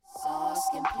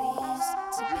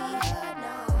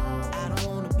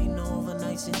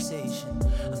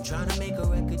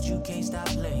you can't stop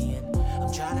playing.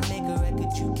 I'm trying to make a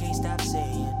record you can't stop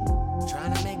saying.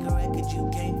 Trying to make a record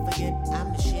you can't forget.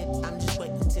 I'm the shit, I'm just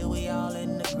waiting till we all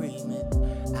in agreement.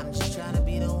 I'm just trying to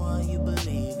be the one you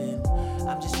believe in.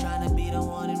 I'm just trying to be the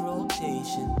one in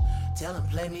rotation. Tell them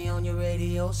play me on your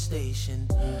radio station.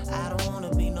 I don't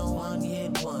wanna be no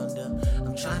one-hit wonder.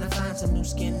 I'm trying to find some new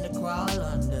skin to crawl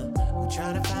under. I'm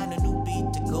trying to find a new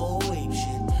beat to go ape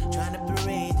shit. Trying to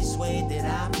parade this way that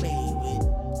I'm made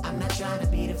with. I'm not trying to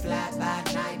be the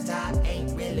fly-by-night type.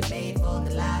 Ain't really made for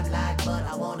the limelight, but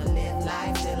I wanna live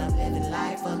life till I'm living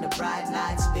life under bright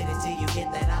lights. Spit it till you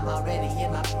get that I'm already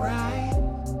in my pride.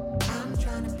 I'm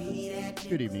trying to be that.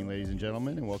 Good evening, ladies and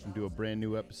gentlemen, and welcome to a brand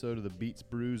new episode of the Beats,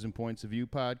 Brews, and Points of View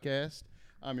podcast.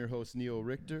 I'm your host, Neil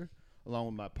Richter, along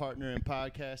with my partner in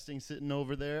podcasting sitting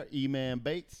over there, E-Man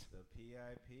Bates. The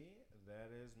PIP, that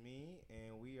is me,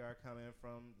 and we are coming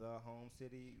from the home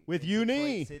city. With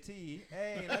Uni. City.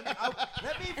 Hey,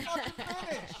 let me fucking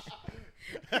finish.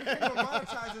 I don't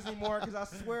monetize this anymore because I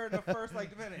swear in the first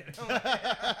minute.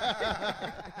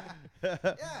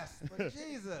 Yes, but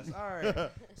Jesus. All right.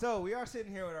 So we are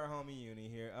sitting here with our homie Uni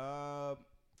here.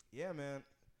 Yeah, man.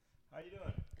 How you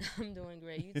doing? I'm doing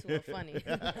great. You two are funny.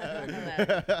 All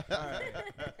right.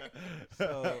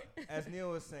 So as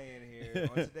Neil was saying here,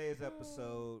 on today's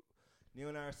episode, Neil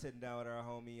and I are sitting down with our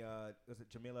homie, was it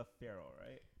Jamilah Falero,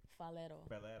 right? Falero.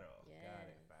 Yeah. Got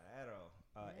it. Falero,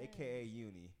 Yeah. a.k.a.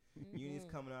 Uni. Mm-hmm. Uni's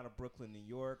coming out of Brooklyn, New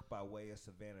York, by way of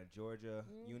Savannah, Georgia.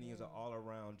 Mm-hmm. Uni is an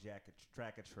all-around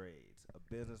track of trades, a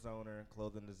business owner,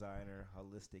 clothing designer,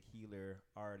 holistic healer,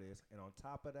 artist, and on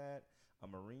top of that, a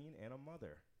Marine and a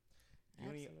mother.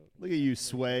 Uni, Look at you,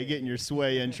 Sway, getting your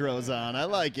Sway intros on. I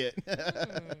like it.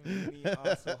 Uni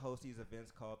also hosts these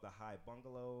events called the High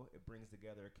Bungalow. It brings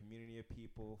together a community of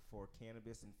people for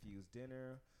cannabis-infused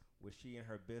dinner, with she and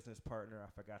her business partner, I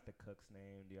forgot the cook's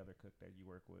name, the other cook that you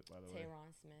work with, by the way.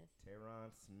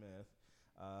 Tehran Smith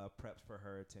preps for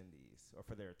her attendees, or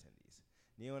for their attendees.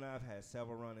 Neil and I have had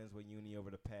several run-ins with Uni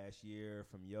over the past year,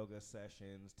 from yoga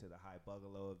sessions to the High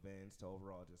Bungalow events to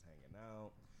overall just hanging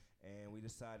out. And we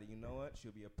decided, you know what,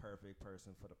 she'll be a perfect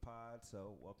person for the pod.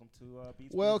 So welcome to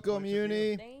Beats. Welcome,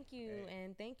 Uni. Thank you,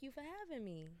 and thank you for having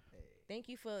me. Hey. Thank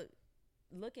you for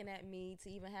looking at me to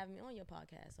even have me on your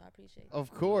podcast. So I appreciate it.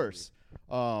 Of course.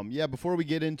 Yeah, before we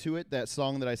get into it, that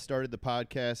song that I started the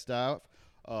podcast out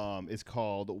is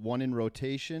called One in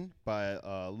Rotation by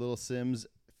Lil Sims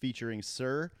featuring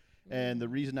Sir. Mm-hmm. And the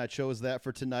reason I chose that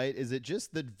for tonight is it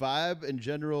just the vibe in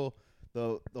general,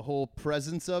 the whole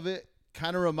presence of it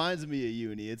kind of reminds me of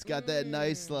Uni. It's got that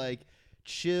nice,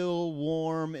 chill,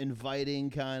 warm, inviting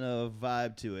kind of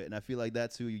vibe to it. And I feel like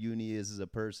that's who Uni is as a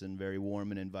person, very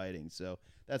warm and inviting. So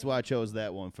that's why I chose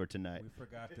that one for tonight. We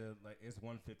forgot to, it's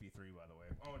 153, by the way.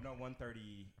 Oh, no,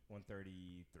 133.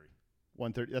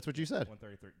 130. That's what you said.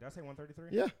 133. Did I say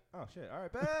 133? Yeah. Oh, shit. All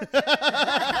right, bad.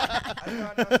 I did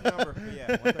not know the number. But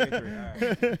yeah, 133. All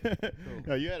right. Cool.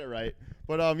 No, you had it right.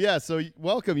 But, yeah, so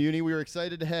welcome, Uni. We were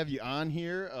excited to have you on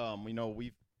here.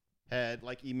 We've had,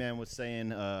 like E-Man was saying,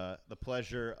 the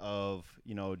pleasure of,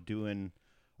 doing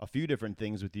a few different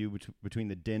things with you between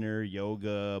the dinner,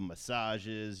 yoga,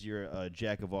 massages. You're a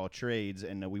jack of all trades,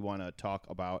 and we want to talk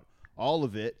about all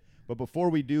of it. But before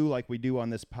we do, like we do on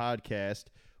this podcast,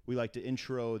 we like to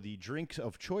intro the drink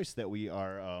of choice that we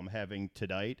are having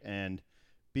tonight. And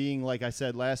being, like I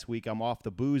said last week, I'm off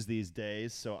the booze these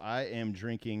days, so I am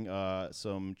drinking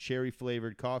some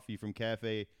cherry-flavored coffee from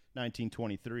Cafe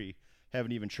 1923.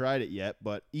 Haven't even tried it yet,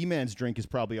 but E-Man's drink is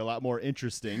probably a lot more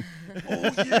interesting.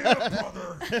 Oh, yeah,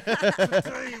 brother.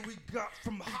 Today we got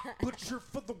from Hot Butcher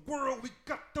for the World, we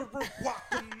got the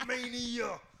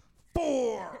Riwakamania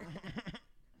V.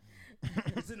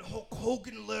 It's in Hulk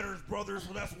Hogan letters, brother,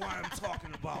 so that's why I'm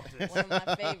talking about this. One of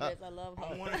my favorites. I love I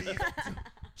Hulk. want these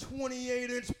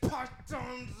 28-inch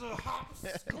pythons of hops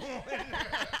going.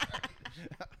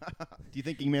 Do you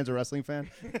think E-Man's a wrestling fan?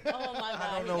 Oh, my God.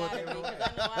 I don't know what they because were.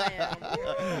 I know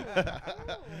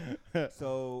I am.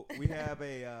 So we have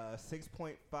a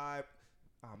 6.5.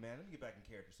 Oh, man, let me get back in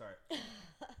character. Sorry.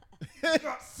 We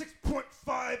got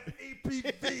 6.5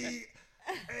 APV,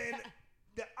 and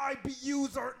the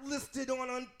IBUs aren't listed on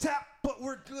Untapped, but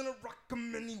we're going to rock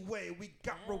them anyway. We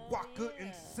got Riwaka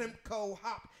and Simcoe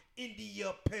Hop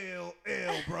India Pale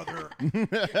Ale, brother.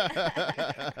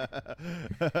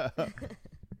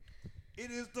 It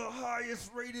is the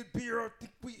highest rated beer I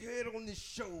think we had on this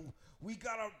show. We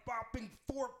got a whopping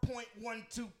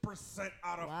 4.12%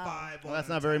 out of 5. Well, that's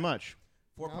not very much.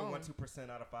 4.12%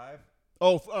 out of 5?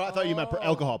 Oh, I thought you meant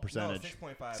alcohol No, percentage.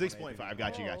 6.5. 6.5.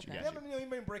 Got you. Oh, Got you. okay. Got you. You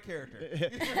made break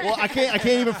character. Well, I can't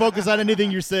even focus on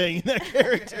anything you're saying in that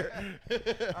character.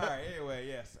 All right. Anyway,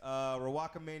 yes.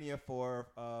 Riwakamania IV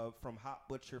from Hop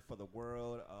Butcher for the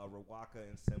World. Riwaka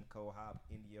and Simcoe Hop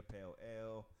India Pale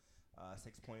Ale.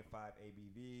 6.5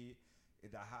 ABV.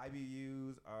 The high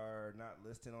BUs are not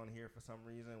listed on here for some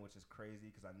reason, which is crazy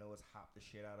because I know it's hopped the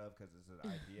shit out of because it's an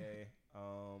IPA.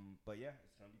 But yeah,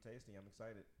 it's gonna be tasty. I'm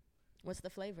excited. What's the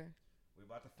flavor? We're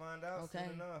about to find out Okay.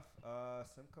 soon enough.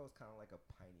 Simcoe's kind of like a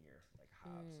pioneer, like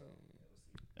hop. So yeah,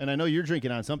 we'll see. And I know you're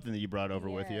drinking on something that you brought over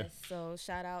with you. Yes, so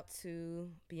shout out to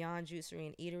Beyond Juicery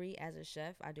and Eatery. As a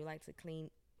chef, I do like to clean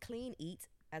eat,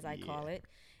 as I call it.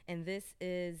 And this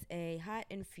is a hot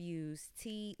infused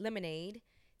lemonade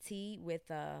tea with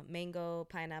mango,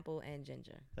 pineapple, and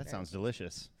ginger. That sounds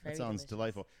delicious. Very That sounds delicious.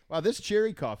 delightful. Wow, this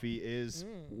cherry coffee is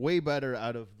way better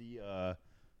out of the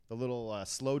little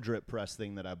slow drip press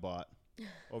thing that I bought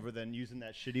over than using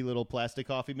that shitty little plastic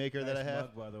coffee maker that I Nice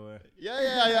have. mug, by the way.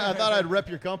 Yeah. I thought I'd rep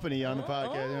your company on the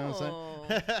podcast. You know what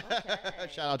I'm saying?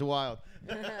 Okay. Shout out to Wild.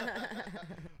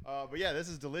 But yeah, this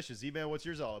is delicious. E-Man, what's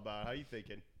yours all about? How you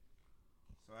thinking?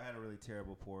 So I had a really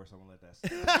terrible pour, so I'm gonna let that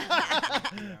slide.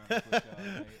 Be honest with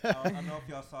y'all. I don't know if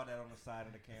y'all saw that on the side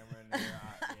of the camera in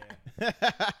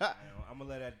there. I'm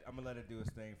gonna let it do its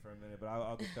thing for a minute, but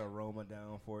I'll get the aroma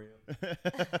down for you. Oh, dude,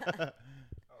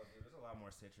 there's a lot more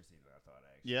citrusy than I thought.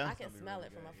 Actually, Yeah? I can smell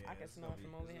it from I can smell it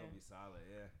from over here. It's gonna be solid.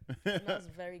 Yeah. It smells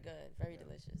very good, very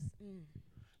delicious.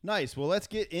 Nice. Well, let's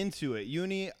get into it.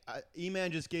 Uni,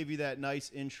 E-Man just gave you that nice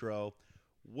intro.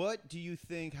 What do you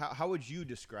think, how would you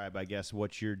describe, I guess,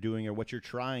 what you're doing or what you're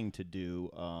trying to do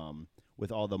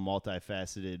with all the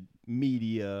multifaceted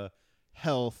media,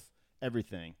 health,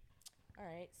 everything? All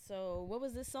right. So what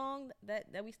was this song that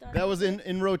we started? That was with?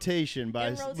 in rotation by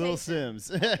In Lil rotation.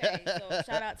 Sims. Okay, so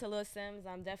shout out to Lil Sims.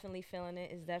 I'm definitely feeling it.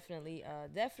 It's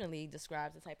definitely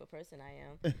describes the type of person I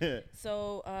am.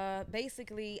 So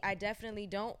basically, I definitely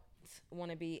don't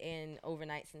want to be an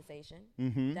overnight sensation.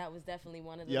 Mm-hmm. That was definitely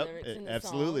one of the Yep, lyrics in the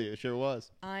absolutely. song. It sure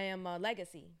was. I am a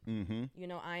legacy. Mm-hmm. You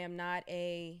know, I am not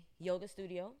a yoga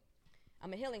studio.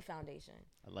 I'm a healing foundation.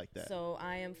 I like that. So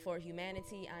I am for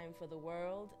humanity. I am for the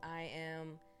world. I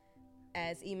am,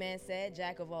 as E-Man said,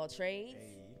 jack of all trades.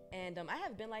 And I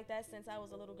have been like that since I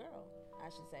was a little girl, I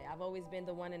should say. I've always been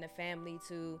the one in the family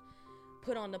to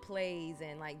put on the plays,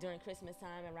 and like during Christmas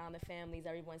time around the families,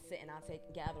 everyone's sitting. I'll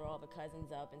gather all the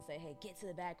cousins up and say, hey, get to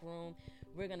the back room.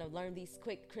 We're going to learn these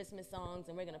quick Christmas songs,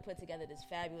 and we're going to put together this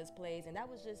fabulous plays. And that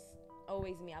was just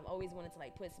always me. I've always wanted to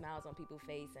like put smiles on people's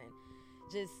face and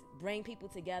just bring people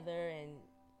together and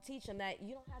teach them that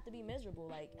you don't have to be miserable.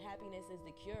 Like, happiness is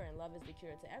the cure and love is the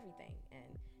cure to everything.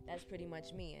 And that's pretty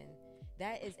much me. And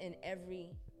that is in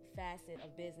every facet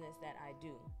of business that I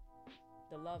do.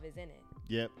 The love is in it.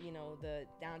 Yep. You know, the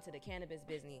down to the cannabis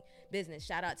business.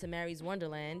 Shout out to Mary's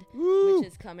Wonderland, Woo! which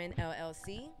is coming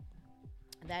LLC.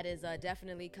 That is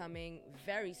definitely coming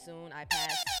very soon. I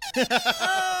passed.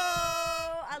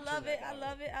 Oh, I love it. I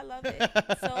love it. I love it.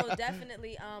 So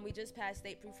definitely, we just passed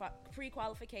state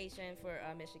pre-qualification for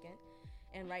Michigan,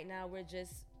 and right now we're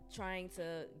just trying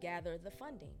to gather the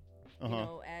funding. You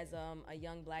know, as a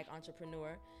young black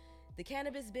entrepreneur. The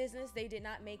cannabis business, they did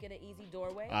not make it an easy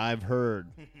doorway. I've heard.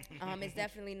 It's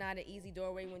definitely not an easy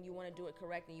doorway when you want to do it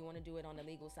correct and you want to do it on the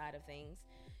legal side of things.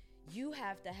 You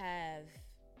have to have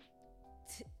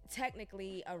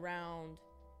technically around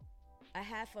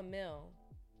 $500,000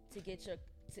 to get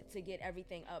to get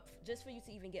everything up, just for you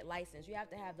to even get licensed. You have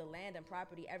to have the land and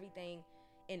property, everything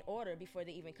in order before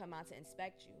they even come out to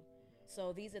inspect you.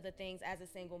 So these are the things as a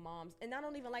single mom, and I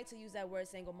don't even like to use that word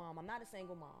single mom. I'm not a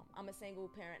single mom. I'm a single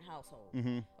parent household.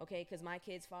 Okay, because my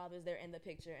kids' fathers, they're in the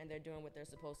picture and they're doing what they're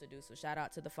supposed to do. So shout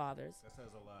out to the fathers. That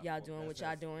says a lot. Y'all doing what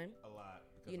y'all doing. A lot.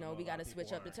 You know, we got to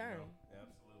switch up the term.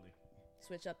 Absolutely.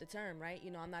 Switch up the term, right?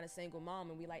 You know, I'm not a single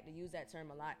mom, and we like to use that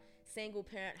term a lot. Single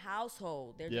parent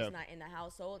household. They're just not in the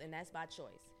household, and that's by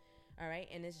choice. All right,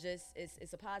 and it's just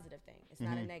it's a positive thing. It's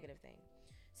not a negative thing.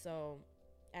 So,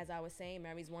 as I was saying,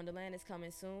 Mary's Wonderland is coming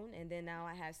soon. And then now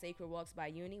I have Sacred Walks by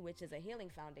Uni, which is a healing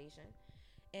foundation.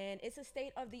 And it's a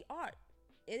state of the art.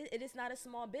 It is not a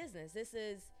small business. This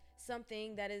is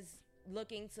something that is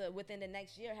looking to, within the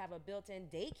next year, have a built-in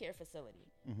daycare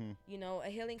facility. You know, a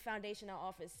healing foundation that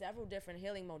offers several different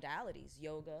healing modalities: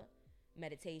 yoga,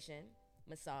 meditation,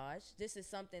 massage. This is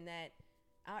something that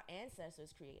our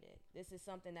ancestors created. This is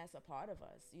something that's a part of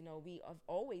us. You know, we have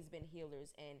always been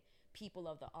healers and people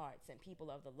of the arts and people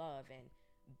of the love, and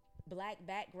black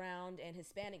background and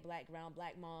Hispanic background,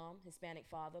 black mom, Hispanic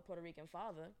father, Puerto Rican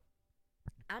father.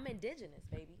 I'm indigenous,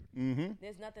 baby.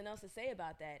 There's nothing else to say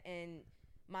about that. And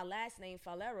my last name,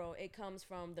 Falero, it comes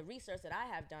from the research that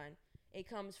I have done. It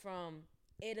comes from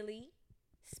Italy,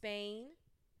 Spain,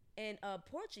 and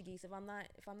Portuguese, if I'm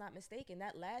not mistaken.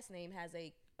 That last name has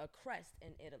a crest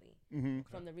in Italy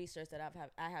from the research that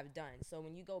I have done. So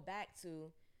when you go back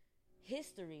to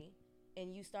history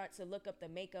and you start to look up the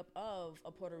makeup of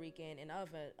a Puerto Rican and of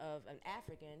an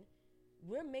African,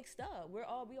 we're mixed up. We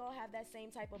all have that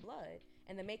same type of blood.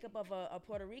 And the makeup of a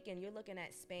Puerto Rican, you're looking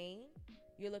at Spain,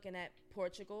 you're looking at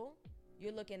Portugal,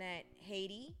 you're looking at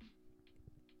Haiti,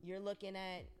 you're looking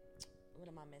at, what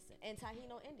am I missing? And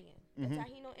Taino Indian, the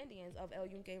Taino Indians of El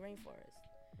Yunque Rainforest.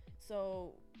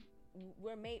 So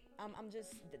we're made.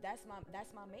 That's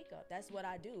my makeup. That's what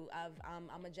I do.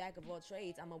 I'm a jack of all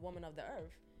trades. I'm a woman of the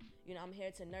earth. You know, I'm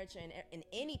here to nurture in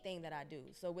anything that I do.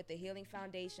 So with the Healing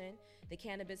Foundation, the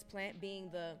cannabis plant being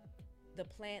the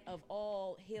plant of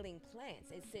all healing plants,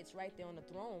 it sits right there on the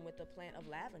throne with the plant of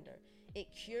lavender. It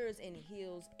cures and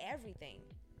heals everything,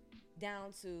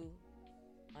 down to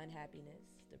unhappiness,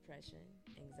 depression,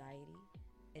 anxiety,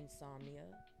 insomnia.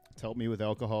 It's helped me with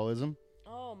alcoholism.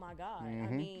 Oh my God. I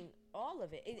mean, all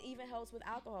of it. It even helps with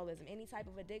alcoholism, any type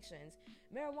of addictions.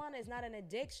 Marijuana is not an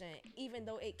addiction, even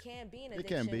though it can be an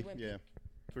addiction. It can be, yeah,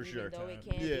 for sure. Even though it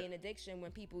can be an addiction when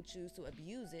people choose to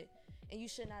abuse it. And you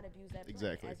should not abuse that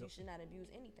plant, as you should not abuse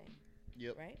anything.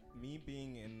 Yep. Right? Me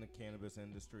being in the cannabis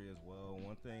industry as well,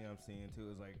 one thing I'm seeing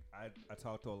too is like I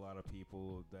talk to a lot of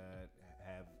people that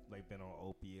have like been on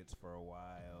opiates for a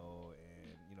while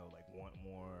and like want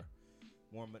more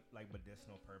like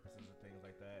medicinal purposes and things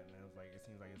like that, and it's like it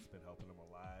seems like it's been helping them a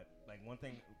lot. Like one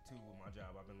thing too with my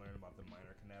job, I've been learning about the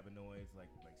minor cannabinoids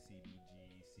like CBG,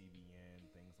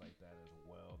 CBN, things like that as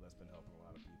well. That's been helping a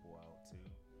lot of people out too.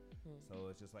 So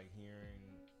it's just like hearing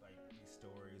like these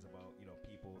stories about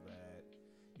people that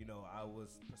I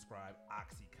was prescribed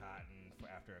Oxycontin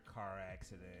after a car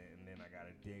accident, and then I got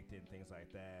addicted and things like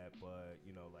that. But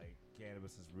like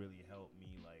cannabis has really helped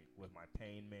me like with my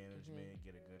pain management,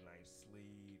 get a good night's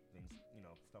sleep, things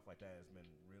stuff like that has been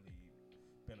really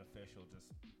beneficial just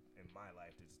in my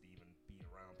life to just even be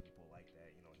around people like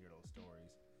that. Hear those stories.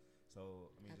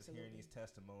 So, I mean, just hearing these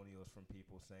testimonials from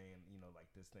people saying, like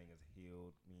this thing has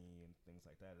healed me and things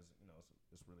like that is,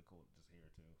 it's really cool to just hear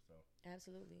too. So,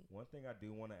 absolutely. One thing I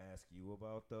do want to ask you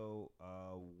about though,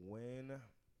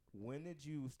 when did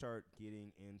you start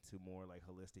getting into more like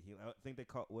holistic healing? I think they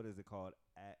call, what is it called?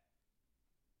 I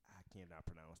cannot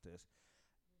pronounce this.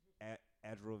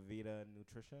 Ayurveda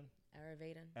nutrition.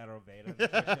 Ayurveda nutrition.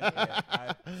 Yeah,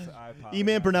 I apologize.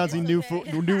 E-Man pronouncing new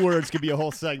words could be a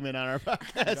whole segment on our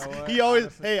podcast. He always,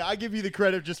 honestly, I give you the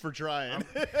credit just for trying.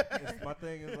 My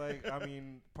thing is like, I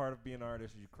mean, part of being an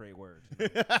artist is you create words.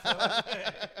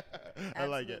 I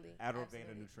like it.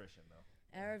 Ayurveda nutrition,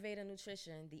 though. Ayurveda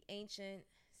nutrition, the ancient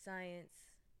science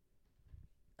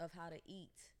of how to eat.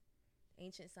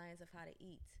 Ancient science of how to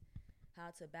eat,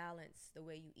 how to balance the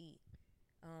way you eat.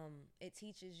 It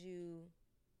teaches you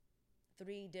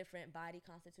 3 different body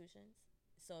constitutions.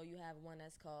 So you have one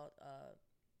that's called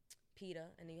Pitta,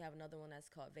 and then you have another one that's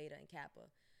called Vata and Kapha.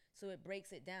 So it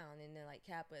breaks it down, and then like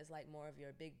Kapha is like more of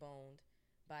your big boned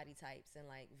body types, and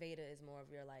like Vata is more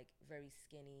of your like very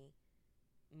skinny,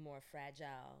 more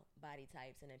fragile body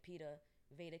types, and then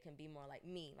Vata can be more like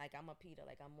me. Like I'm a Pitta,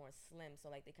 like I'm more slim, so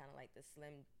like they kind of like the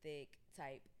slim, thick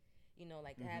type,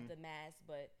 like have the mass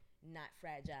but not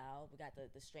fragile. We got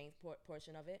the strength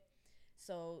portion of it.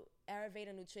 So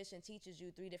Ayurveda nutrition teaches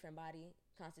you 3 different body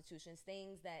constitutions,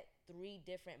 things that 3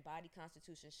 different body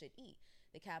constitutions should eat.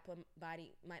 The Kapha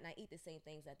body might not eat the same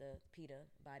things that the Pitta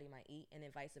body might eat, and then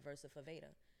vice versa for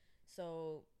Vata.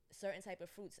 So certain type of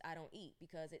fruits I don't eat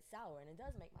because it's sour and it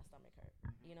does make my stomach hurt.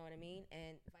 You know what I mean?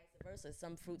 And vice versa.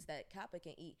 Some fruits that Kapha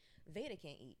can eat, Vata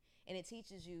can't eat. And it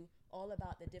teaches you all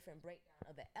about the different breakdown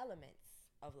of the elements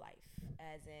of life,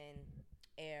 as in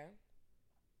air,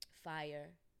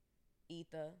 fire,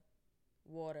 ether,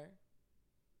 water.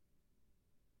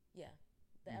 Yeah,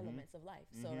 the elements of life.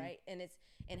 So right, and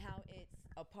how it's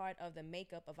a part of the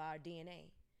makeup of our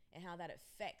DNA, and how that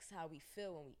affects how we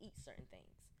feel when we eat certain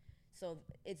things. So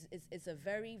it's a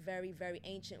very, very, very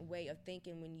ancient way of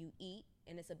thinking when you eat,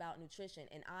 and it's about nutrition.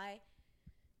 And I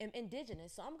am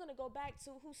indigenous, so I'm gonna go back to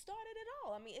who started it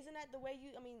all. I mean, isn't that the way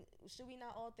should we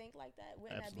not all think like that?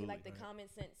 Wouldn't Absolutely. That be like the common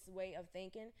sense way of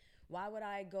thinking? Why would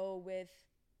I go with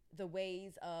the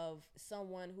ways of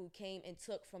someone who came and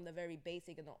took from the very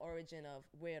basic and the origin of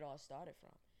where it all started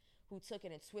from? who took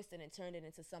it and twisted and turned it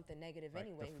into something negative like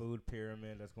anyway. the food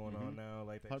pyramid that's going on now,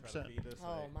 like they try to 100%. feed us.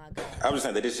 Oh like, my God. I was just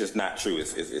saying that it's just not true.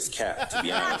 It's cap, to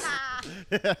be honest.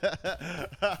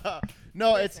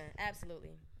 No, Listen,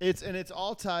 absolutely. it's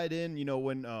all tied in. You know,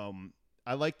 when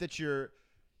I like that you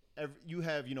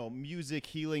have, you know, music,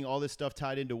 healing, all this stuff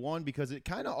tied into one, because it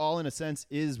kind of all in a sense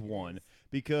is one.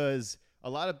 Because a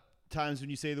lot of times when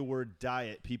you say the word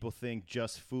diet, people think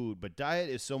just food, but diet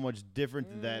is so much different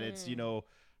than that. It's, you know,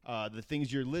 the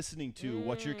things you're listening to,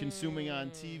 what you're consuming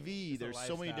on TV. There's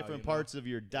so many different parts of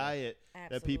your diet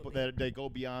that people that they go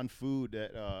beyond food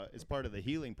that is part of the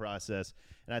healing process.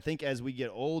 And I think as we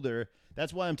get older,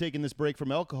 that's why I'm taking this break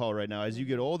from alcohol right now. As you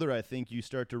get older, I think you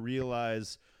start to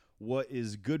realize what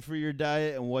is good for your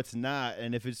diet and what's not.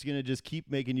 And if it's going to just keep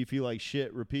making you feel like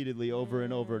shit repeatedly over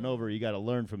and over and over, you got to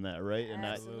learn from that, right? And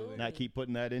not keep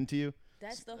putting that into you.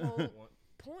 That's the whole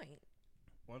point.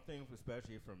 One thing,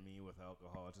 especially for me with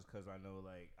alcohol, just because I know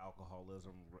like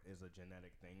alcoholism is a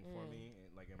genetic thing for me, and,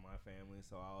 like in my family,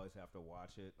 so I always have to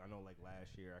watch it. I know like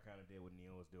last year I kind of did what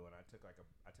Neil was doing. I took like a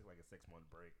 6-month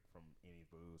break from any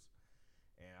booze,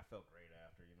 and I felt great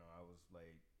after. You know, I was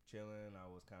like chilling.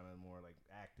 I was kind of more like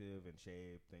active and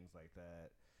shape, things like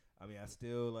that. I mean, I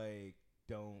still like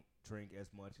don't drink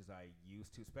as much as I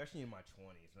used to, especially in my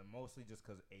 20s, and mostly just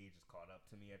because age is caught up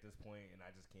to me at this point, and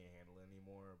I just can't handle it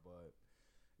anymore. But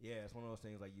yeah, it's one of those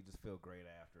things like you just feel great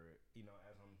after it, you know,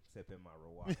 as I'm sipping my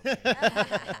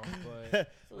Riwakamania.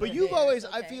 But you've always,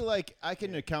 I feel like I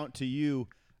can account to you.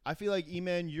 I feel like,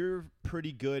 E-Man, you're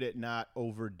pretty good at not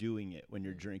overdoing it when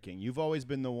you're drinking. You've always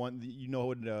been the one, you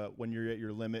know, when you're at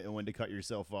your limit and when to cut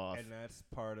yourself off. And that's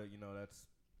part of, you know, that's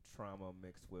trauma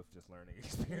mixed with just learning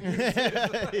experiences.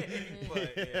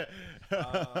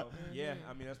 Yeah,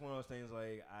 I mean, that's one of those things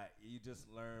like you just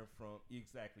learn from, you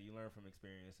learn from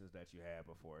experiences that you had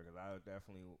before. Because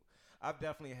I've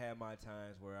definitely had my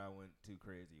times where I went too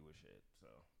crazy with shit. So.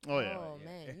 Oh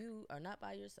man, you are not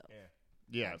by yourself.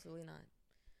 Yeah. Absolutely not.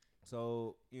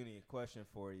 So, Uni, a question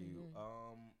for you.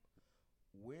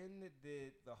 When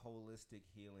did the holistic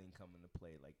healing come into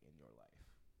play, like, in your life?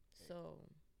 So,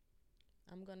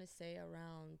 I'm going to say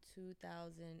around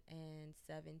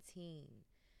 2017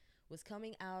 was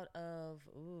coming out of,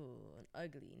 an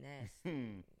ugly,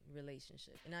 nasty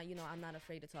relationship. And now, you know, I'm not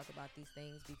afraid to talk about these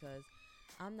things because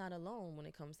I'm not alone when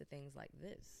it comes to things like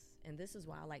this. And this is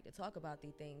why I like to talk about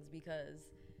these things, because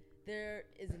there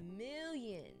is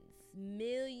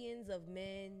millions of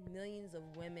men, millions of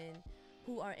women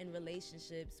who are in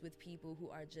relationships with people who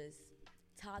are just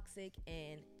toxic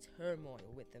and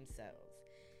turmoil with themselves.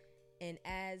 And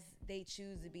as they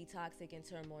choose to be toxic and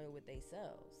turmoil with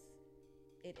themselves,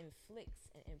 it inflicts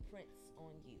and imprints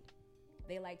on you.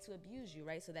 They like to abuse you,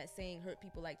 right? So that saying, hurt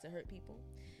people like to hurt people.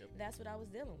 Yep. That's what I was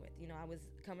dealing with. You know, I was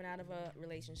coming out of a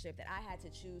relationship that I had to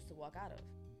choose to walk out of.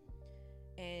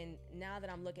 And now that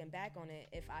I'm looking back on it,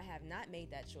 if I have not made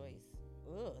that choice,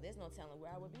 there's no telling where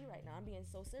I would be right now. I'm being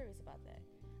so serious about that.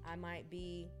 I might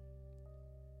be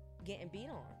getting beat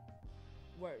on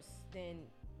worse than,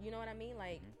 you know what I mean?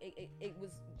 Like, it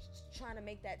was trying to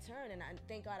make that turn, and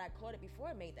thank God I caught it before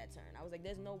it made that turn. I was like,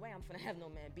 there's no way I'm finna have no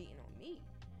man beating on me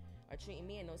or treating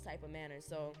me in those type of manners.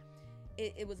 So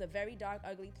it was a very dark,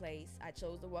 ugly place. I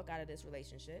chose to walk out of this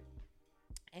relationship,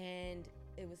 and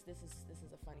this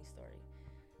is a funny story.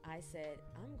 I said,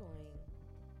 I'm going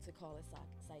to call a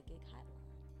psychic hotline,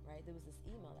 right? There was this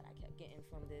email that I kept getting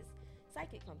from this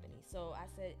psychic company. So I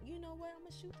said, you know what? I'm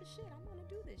going to shoot the shit. I'm going to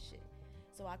do this shit.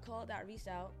 So I reached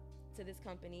out to this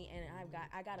company, and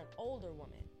I got an older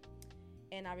woman.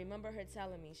 And I remember her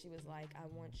telling me, she was like, I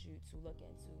want you to look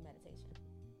into meditation.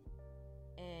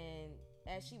 And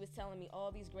as she was telling me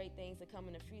all these great things that come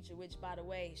in the future, which, by the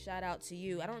way, shout out to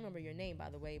you. I don't remember your name,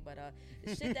 by the way, but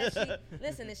the shit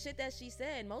that she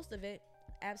said, most of it,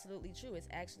 absolutely true. It's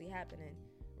actually happening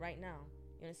right now.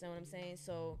 You understand what I'm saying?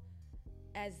 So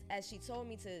as she told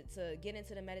me to get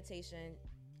into the meditation,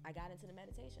 I got into the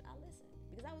meditation. I listened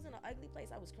because I was in an ugly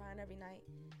place. I was crying every night,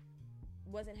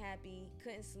 wasn't happy,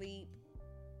 couldn't sleep,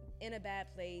 in a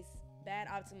bad place, bad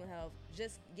optimal health,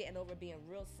 just getting over being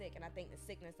real sick. And I think the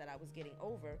sickness that I was getting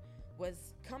over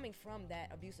was coming from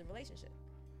that abusive relationship.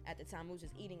 At the time, it was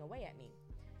just eating away at me.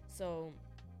 So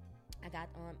I got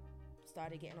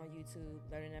started getting on YouTube,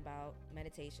 learning about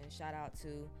meditation. Shout out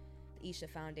to the Isha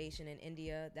Foundation in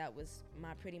India. That was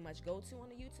my pretty much go-to on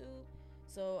the YouTube.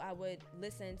 So I would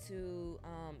listen to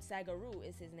Sagaru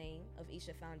is his name, of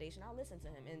Isha Foundation. I'll listen to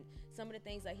him, and some of the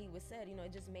things that he was said, you know,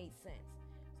 it just made sense.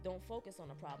 Don't focus on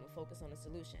the problem, focus on the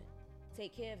solution.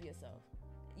 Take care of yourself.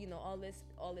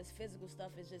 all this physical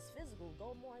stuff is just physical.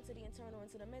 Go more into the internal,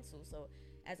 into the mental. So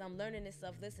as I'm learning this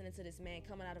stuff, listening to this man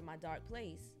coming out of my dark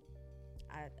place,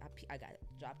 I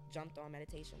got jumped on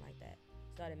meditation like that.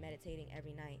 Started meditating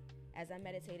every night. As I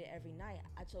meditated every night,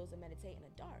 I chose to meditate in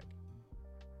the dark.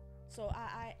 So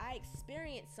I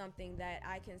experienced something that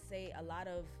I can say a lot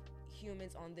of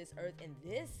humans on this earth in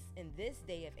this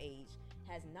day of age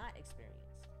has not experienced.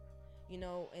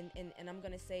 And I'm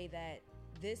gonna say that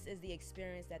this is the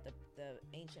experience that the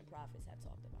ancient prophets have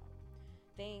talked about.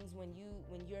 Things when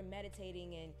you're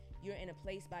meditating and you're in a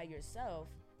place by yourself,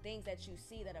 things that you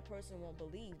see that a person won't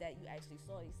believe that you actually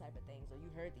saw these type of things or you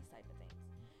heard these type of things.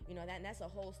 That's a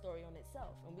whole story on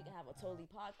itself, and we can have a totally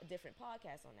different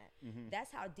podcast on that. Mm-hmm.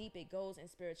 That's how deep it goes in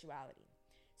spirituality.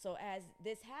 So as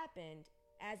this happened,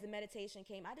 as the meditation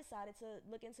came, I decided to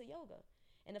look into yoga.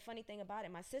 And the funny thing about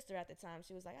it, my sister at the time,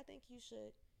 she was like, I think you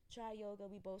should try yoga.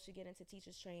 We both should get into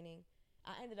teacher's training.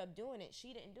 I ended up doing it.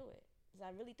 She didn't do it. Because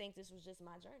I really think this was just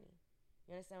my journey.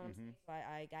 You understand what I'm saying? So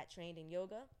I got trained in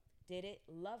yoga, did it,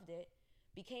 loved it,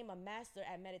 became a master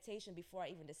at meditation before I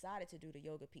even decided to do the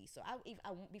yoga piece. So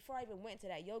before I even went to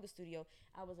that yoga studio,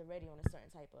 I was already on a certain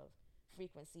type of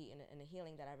frequency and a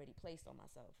healing that I already placed on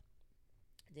myself.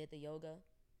 Did the yoga.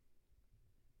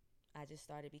 I just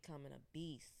started becoming a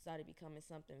beast, started becoming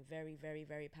something very, very,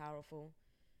 very powerful.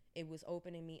 It was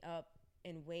opening me up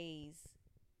in ways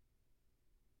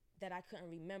that I couldn't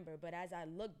remember. But as I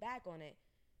look back on it,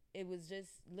 it was just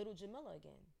little Jamilah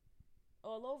again.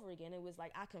 All over again. It was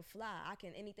like, I can fly.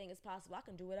 Anything is possible. I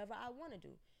can do whatever I want to do.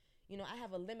 I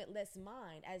have a limitless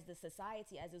mind. As the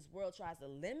society, as this world tries to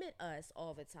limit us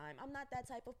all the time, I'm not that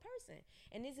type of person.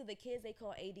 And these are the kids they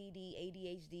call ADD,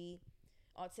 ADHD,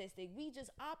 autistic. We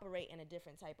just operate in a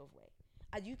different type of way.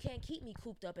 You can't keep me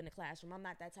cooped up in the classroom. I'm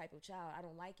not that type of child. I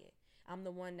don't like it. I'm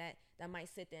the one that might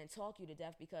sit there and talk you to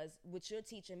death because what you're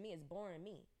teaching me is boring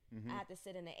me. Mm-hmm. I have to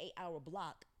sit in an 8-hour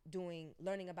block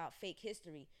learning about fake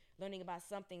history, learning about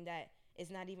something that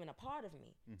is not even a part of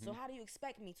me. Mm-hmm. So how do you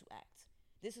expect me to act?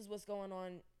 This is what's going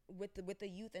on with the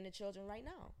youth and the children right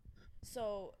now.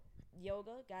 So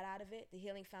yoga, got out of it. The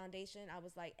Healing Foundation, I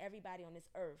was like, everybody on this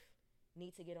earth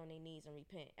needs to get on their knees and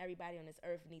repent. Everybody on this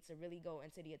earth needs to really go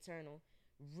into the eternal,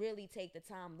 really take the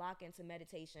time, lock into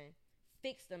meditation,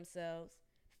 fix themselves,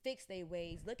 fix their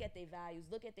ways, look at their values,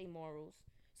 look at their morals,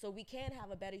 so we can have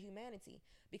a better humanity.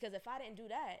 Because if I didn't do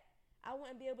that, I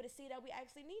wouldn't be able to see that we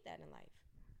actually need that in life.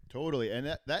 Totally.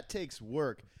 And that takes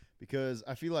work, because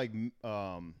I feel like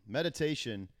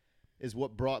meditation is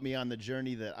what brought me on the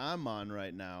journey that I'm on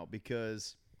right now,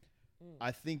 because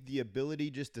I think the ability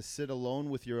just to sit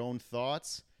alone with your own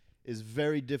thoughts is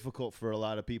very difficult for a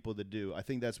lot of people to do. I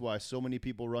think that's why so many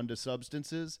people run to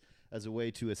substances as a way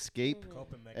to escape.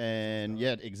 Coping mechanisms. And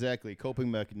yeah, exactly.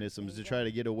 Coping mechanisms to try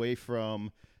to get away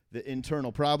from the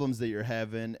internal problems that you're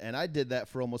having. And I did that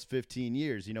for almost 15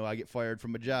 years. I get fired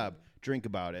from a job, drink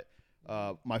about it.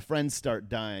 My friends start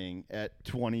dying at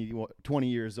 20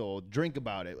 years old. Drink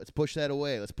about it. Let's push that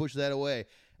away. Let's push that away.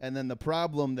 And then the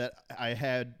problem that I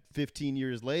had 15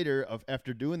 years later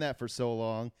after doing that for so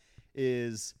long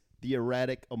is the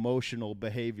erratic emotional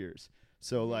behaviors.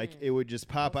 So like it would just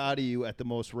pop out of you at the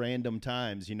most random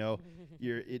times,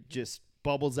 it just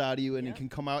bubbles out of you, and it can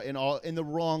come out in the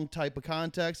wrong type of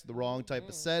context, the wrong type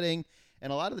of setting,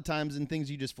 and a lot of the times in things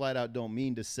you just flat out don't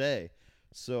mean to say.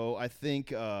 So I think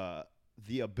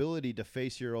the ability to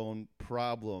face your own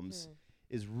problems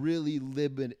is really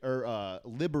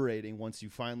liberating once you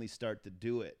finally start to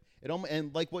do it.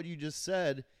 And like what you just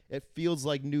said, it feels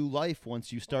like new life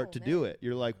once you start to do it.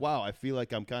 You're like, wow, I feel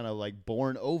like I'm kind of like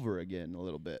born over again a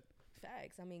little bit.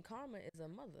 Facts. I mean, karma is a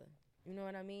mother. You know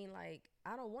what I mean? Like,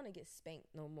 I don't want to get spanked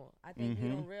no more. I think we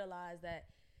don't realize that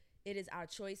it is our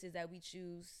choices that we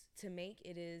choose to make.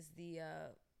 It is the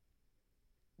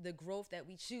growth that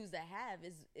we choose to have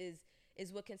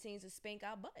is what continues to spank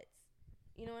our butts.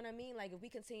 You know what I mean? Like, if we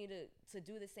continue to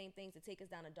do the same things to take us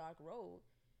down a dark road,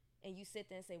 and you sit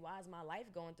there and say, why is my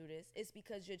life going through this? It's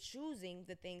because you're choosing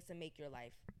the things to make your life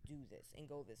do this and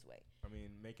go this way. I mean,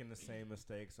 making the same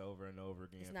mistakes over and over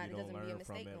again. If you don't learn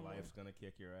from it, life's going to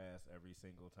kick your ass every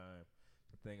single time.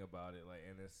 The thing about it, like,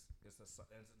 and this is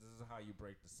how you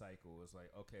break the cycle. It's like,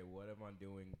 okay, what am I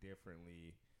doing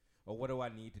differently? Or what do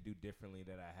I need to do differently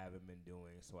that I haven't been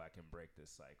doing so I can break this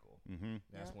cycle?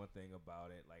 That's one thing about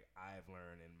it. Like, I've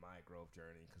learned in my growth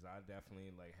journey, because I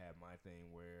definitely, like, had my thing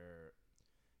where,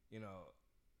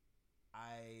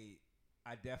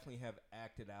 I definitely have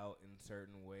acted out in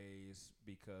certain ways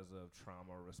because of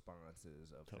trauma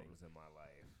responses of things in my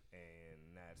life. And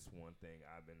that's one thing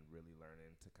I've been really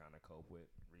learning to kind of cope with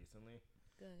recently.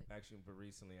 good. Actually, but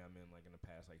recently I'm in like in the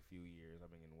past like few years I've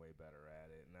been getting way better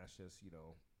at it, and that's just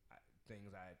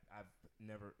things I've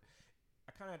never.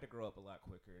 I kind of had to grow up a lot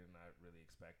quicker than I really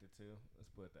expected to. Let's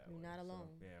put it that way. You're not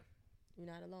alone. So, yeah. You're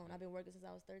not alone. I've been working since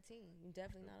I was 13. You're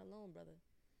definitely not alone, brother.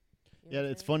 Yeah,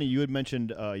 it's funny. You had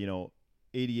mentioned,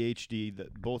 ADHD.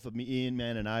 That both of me, Ian,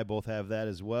 man, and I both have that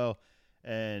as well.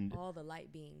 And all the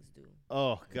light beings do.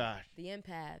 Oh gosh, the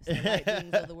empaths, the light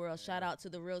beings of the world. Shout out to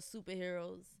the real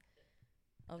superheroes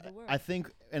of the world. I think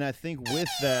with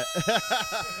that,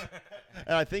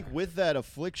 and I think with that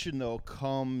affliction though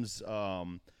comes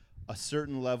a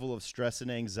certain level of stress and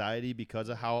anxiety because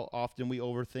of how often we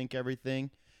overthink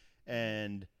everything.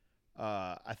 And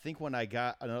I think when I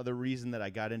got another reason that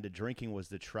I got into drinking was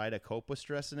to try to cope with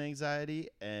stress and anxiety.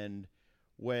 And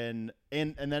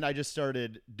then I just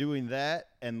started doing that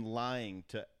and lying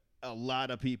to a lot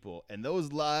of people. And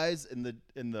those lies and the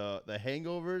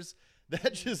hangovers,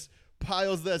 that just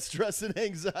piles that stress and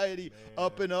anxiety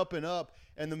up and up and up.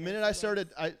 And the minute I started,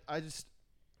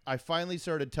 I finally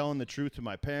started telling the truth to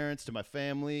my parents, to my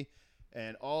family,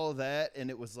 and all of that.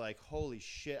 And it was like, holy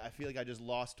shit, I feel like I just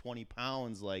lost 20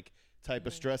 pounds. Like, type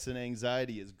of stress and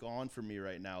anxiety is gone from me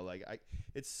right now. Like,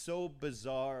 it's so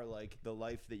bizarre, like the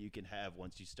life that you can have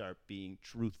once you start being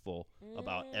truthful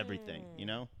about everything,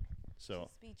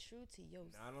 So just be true to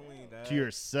yourself. Not only that, to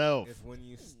yourself. It's when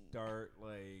you start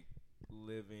like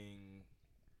living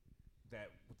that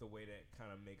the way that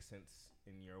kind of makes sense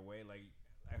in your way. Like,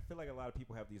 I feel like a lot of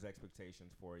people have these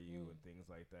expectations for you and things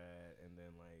like that, and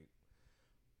then like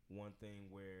one thing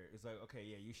where it's like, okay,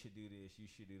 yeah, you should do this, you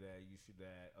should do that, you should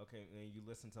that. Okay, and you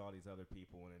listen to all these other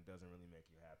people, and it doesn't really make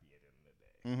you happy at the end of the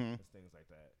day. It's things like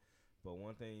that. But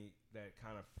one thing that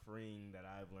kind of freeing that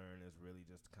I've learned is really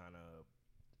just kind of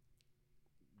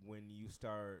when you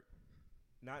start,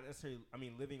 not necessarily, I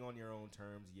mean, living on your own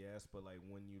terms, yes, but like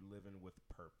when you living with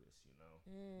purpose,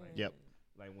 Like,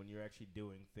 like when you're actually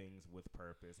doing things with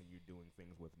purpose and you're doing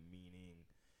things with meaning,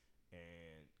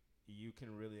 and you can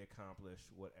really accomplish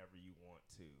whatever you want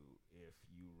to if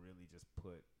you really just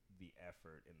put the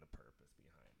effort and the purpose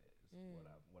behind it.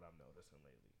 Is what I'm noticing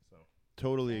lately. So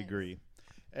totally agree.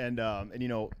 And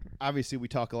obviously we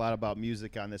talk a lot about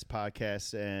music on this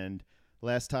podcast. And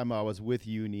last time I was with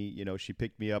Uni, she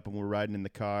picked me up and we're riding in the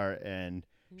car, and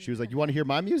she was like, "You want to hear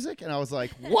my music?" And I was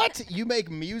like, "What? You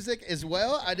make music as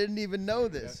well? I didn't even know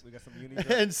this." We got some Uni.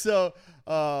 And so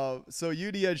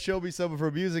Uni had showed me some of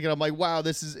her music, and I'm like, "Wow,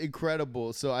 this is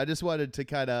incredible." So I just wanted to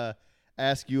kind of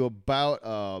ask you about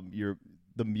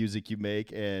the music you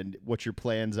make and what your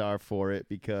plans are for it,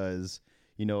 because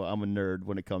I'm a nerd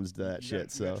when it comes to that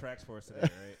shit. You got tracks for us today,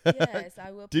 right? Yes,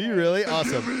 I will. Do you really?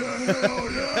 Awesome.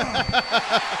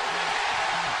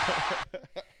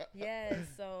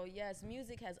 Yes,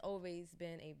 music has always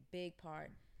been a big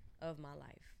part of my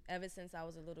life. Ever since I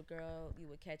was a little girl, you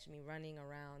would catch me running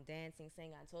around, dancing,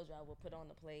 singing. I told you I would put on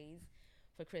the plays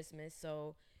for Christmas.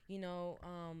 So,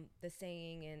 the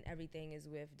singing and everything is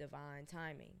with divine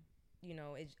timing.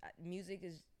 Music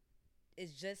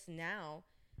is just now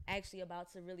actually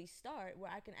about to really start,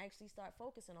 where I can actually start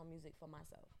focusing on music for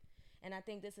myself. And I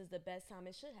think this is the best time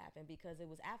it should happen, because it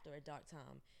was after a dark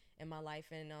time in my life,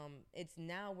 and it's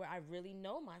now where I really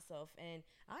know myself, and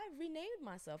I've renamed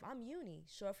myself. I'm Uni,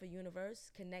 short for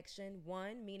universe, connection,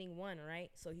 one, meaning one, right?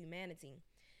 So humanity.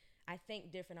 I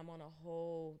think different. I'm on a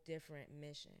whole different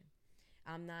mission.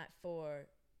 I'm not for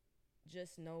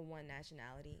just no one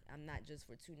nationality. I'm not just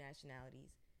for two nationalities.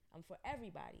 I'm for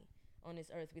everybody on this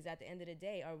earth, because at the end of the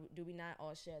day, do we not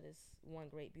all share this one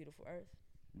great, beautiful earth?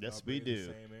 Yes, we do.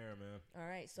 Same air, man. All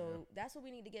right, so that's what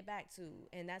we need to get back to,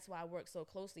 and that's why I work so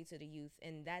closely to the youth,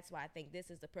 and that's why I think this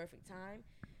is the perfect time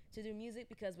to do music,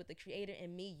 because with the Creator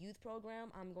in Me youth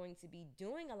program, I'm going to be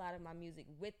doing a lot of my music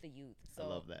with the youth. So I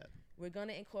love that. We're going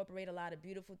to incorporate a lot of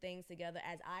beautiful things together.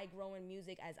 As I grow in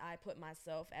music, as I put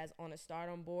myself as on a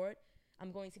stardom board,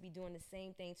 I'm going to be doing the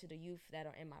same thing to the youth that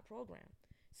are in my program.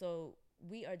 So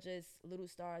we are just little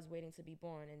stars waiting to be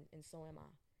born, and so am I.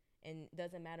 And it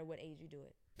doesn't matter what age you do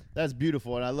it. That's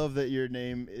beautiful, and I love that your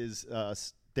name is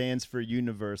stands for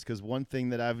universe, because one thing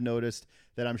that I've noticed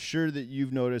that I'm sure that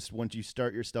you've noticed once you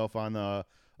start yourself on a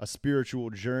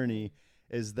spiritual journey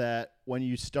is that when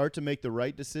you start to make the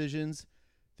right decisions,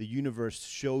 the universe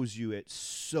shows you it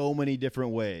so many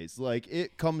different ways. Like,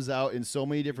 it comes out in so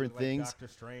many different things. Dr.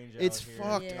 Strange it's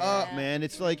fucked up, man.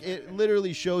 It's like it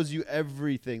literally shows you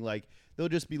everything. Like, there'll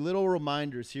just be little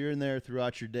reminders here and there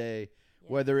throughout your day.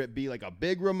 Whether it be like a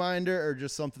big reminder or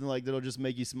just something like that'll just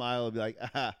make you smile and be like,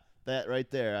 aha, that right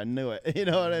there, I knew it. You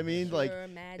know what I mean? Pure like,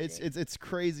 magic. it's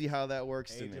crazy how that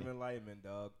works to me. Age of enlightenment,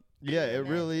 dog. Yeah, it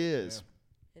really is.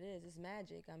 It is. It's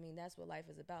magic. I mean, that's what life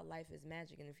is about. Life is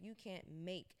magic. And if you can't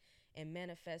make and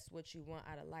manifest what you want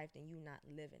out of life, then you're not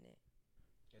living it.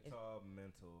 It's all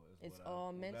mental. It's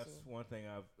all mental. That's one thing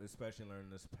I've especially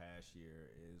learned this past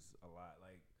year is a lot.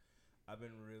 Like, I've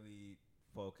been really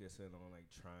focusing on like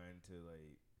trying to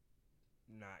like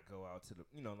not go out to the,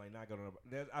 like not go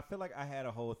to. I feel like I had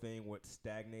a whole thing what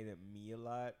stagnated me a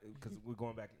lot because we're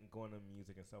going to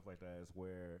music and stuff like that is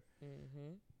where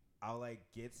I'll like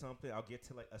get something. I'll get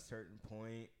to like a certain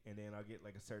point and then I'll get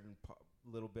like a certain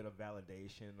little bit of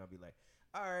validation. And I'll be like,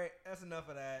 all right, that's enough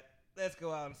of that. Let's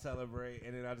go out and celebrate.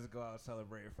 And then I'll just go out and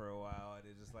celebrate for a while and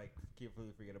then just like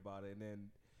completely forget about it. And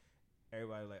then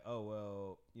everybody's like, oh,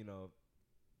 well,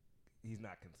 he's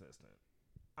not consistent.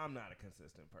 I'm not a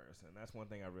consistent person. That's one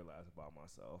thing I realized about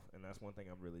myself, and that's one thing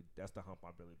that's the hump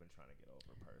I've really been trying to get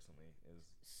over personally.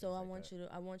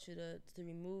 I want you to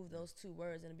remove those two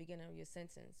words in the beginning of your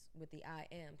sentence with the I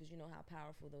am, because you know how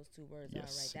powerful those two words are,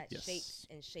 right? That shapes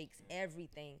and shakes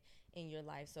everything in your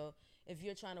life. So if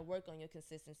you're trying to work on your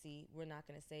consistency, we're not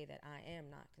going to say that I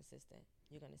am not consistent.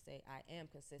 You're going to say I am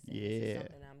consistent. Yeah. This is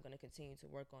something I'm going to continue to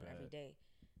work on every day.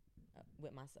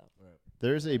 With myself. Right.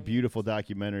 There's a beautiful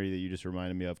documentary that you just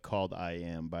reminded me of called I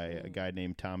Am by a guy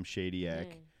named Tom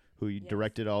Shadyac, who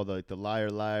directed all the Liar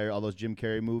Liar, all those Jim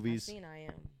Carrey movies. I've seen I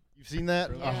Am. You've seen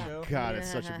that? Yeah. Oh God,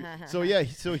 it's such a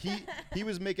so he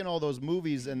was making all those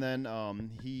movies and then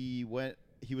he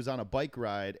was on a bike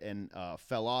ride and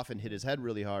fell off and hit his head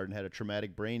really hard and had a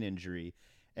traumatic brain injury,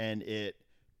 and it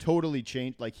totally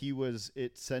changed. Like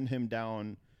it sent him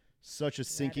down such a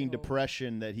sinking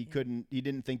depression that he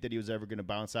didn't think that he was ever going to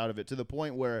bounce out of it, to the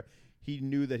point where he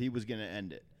knew that he was going to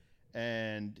end it.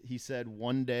 And he said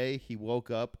one day he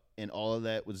woke up and all of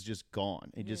that was just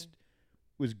gone. It just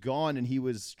was gone. And he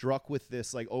was struck with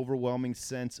this like overwhelming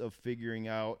sense of figuring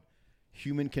out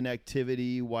human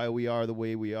connectivity, why we are the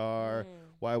way we are,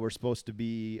 why we're supposed to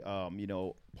be,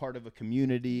 part of a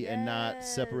community and not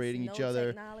separating each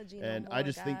other. And I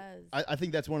just think, I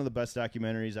think that's one of the best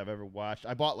documentaries I've ever watched.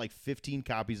 I bought like 15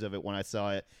 copies of it when I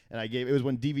saw it, and it was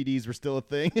when DVDs were still a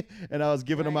thing, and I was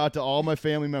giving them out to all my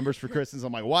family members for Christmas.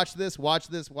 I'm like, watch this, watch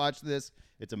this, watch this.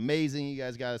 It's amazing. You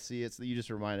guys got to see it. So you just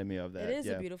reminded me of that. It is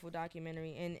a beautiful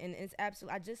documentary, and it's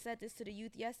absolutely. I just said this to the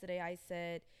youth yesterday. I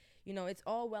said, it's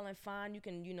all well and fine. You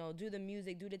can, do the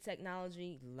music, do the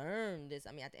technology, learn this.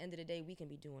 I mean, at the end of the day, we can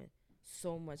be doing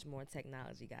so much more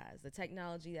technology, guys. The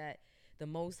technology that the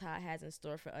Most High has in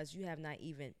store for us, you have not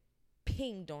even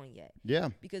pinged on yet. Yeah.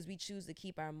 Because we choose to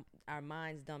keep our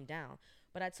minds dumbed down.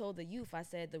 But I told the youth, I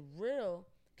said, the real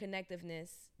connectiveness,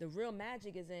 the real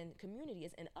magic is in community,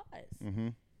 is in us. Mm-hmm.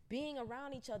 Being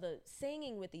around each other,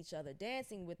 singing with each other,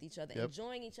 dancing with each other,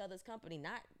 enjoying each other's company,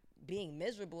 not being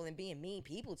miserable and being mean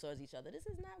people towards each other. This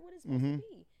is not what it's supposed to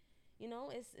be.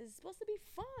 It's supposed to be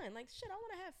fun. Like, shit, I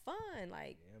want to have fun.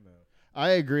 Like, Yeah, man.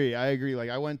 I agree. Like,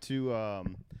 I went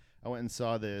and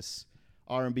saw this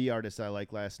R&B artist I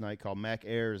like last night called Mac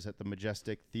Ayres at the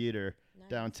Majestic Theater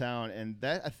downtown, and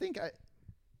that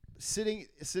sitting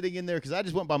in there, because I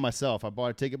just went by myself. I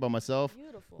bought a ticket by myself.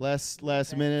 Beautiful. Last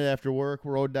minute after work,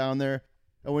 rode down there.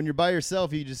 And when you're by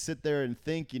yourself, you just sit there and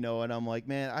think, and I'm like,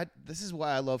 man, this is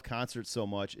why I love concerts so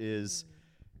much. Is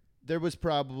there was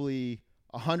probably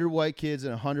 100 white kids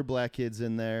and 100 black kids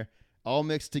in there, all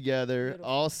mixed together,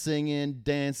 all singing,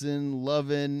 dancing,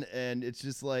 loving, and it's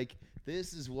just like,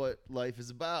 this is what life is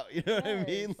about. You know what I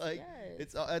mean? Like,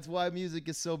 that's why music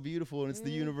is so beautiful, and it's the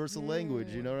universal language.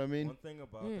 You know what I mean? One thing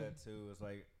about that too is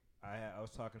like, I was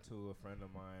talking to a friend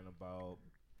of mine about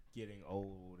getting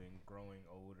old and growing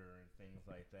older and things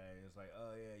like that. And it's like,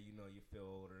 oh yeah, you feel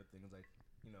older, things like,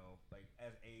 like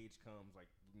as age comes,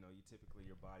 like, you typically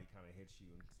your body kind of hits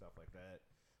you and stuff like that.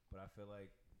 But I feel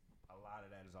like a lot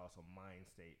of that is also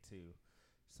mind state too.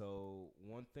 So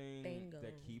one thing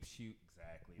that keeps you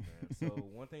So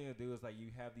one thing to do is like,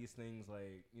 you have these things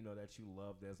like, that you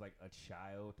love. There's like a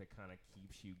child that kind of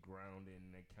keeps you grounded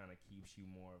and that kind of keeps you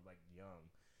more like young.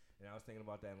 And I was thinking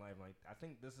about that in life. Like, I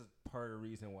think this is part of the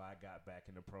reason why I got back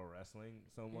into pro wrestling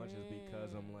so much is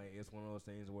because I'm like, it's one of those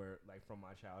things where like from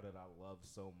my childhood, I loved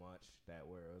so much that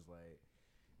where it was like,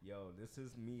 yo, this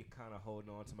is me kind of holding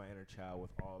on to my inner child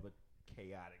with all the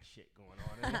chaotic shit going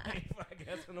on in life, I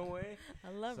guess, in a way.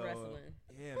 I love wrestling.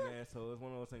 Yeah, man. So it's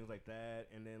one of those things like that.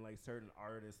 And then like certain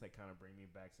artists that kind of bring me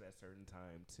back to that certain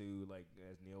time too. Like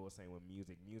as Neil was saying with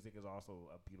music is also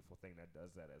a beautiful thing that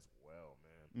does that as well,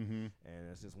 man. Mm-hmm.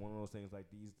 And it's just one of those things like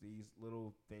these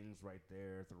little things right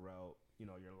there throughout,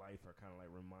 your life are kind of like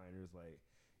reminders like,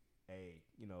 hey,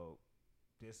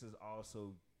 this is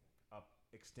also a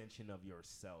extension of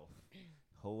yourself.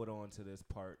 Hold on to this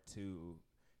part too.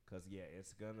 Cause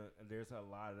there's a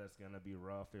lot that's gonna be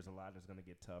rough. There's a lot that's gonna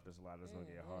get tough. There's a lot that's gonna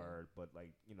get hard. But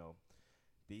like, you know,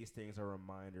 these things are a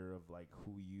reminder of like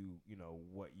who you know,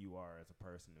 what you are as a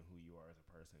person and who you are as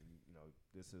a person. You know,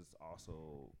 this is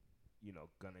also, you know,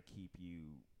 gonna keep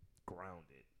you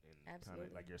grounded and kind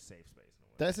of like your safe space.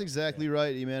 That's exactly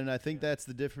right, man. And I think that's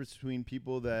the difference between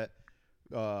people that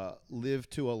live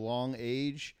to a long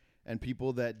age and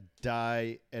people that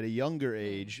die at a younger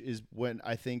age is when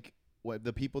I think what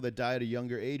the people that die at a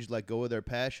younger age let go of their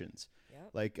passions. Yep.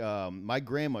 Like my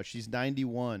grandma, she's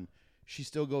 91. She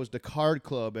still goes to card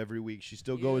club every week. She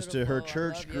still goes to her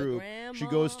church group. She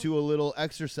goes to a little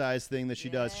exercise thing that she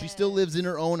does. She still lives in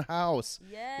her own house.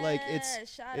 Like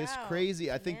it's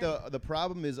crazy. I think the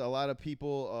problem is a lot of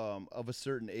people of a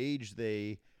certain age,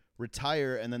 they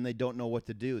retire and then they don't know what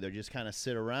to do. They just kind of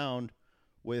sit around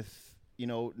with, you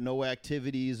know, no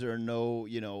activities or no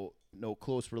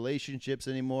close relationships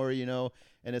anymore, you know,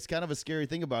 and it's kind of a scary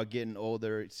thing about getting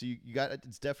older. So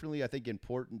it's definitely, I think,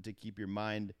 important to keep your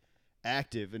mind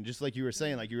active. And just like you were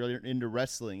saying, like you're into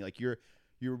wrestling, like you're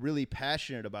really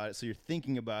passionate about it. So you're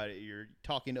thinking about it. You're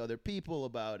talking to other people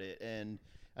about it. And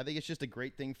I think it's just a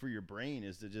great thing for your brain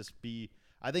is to just be,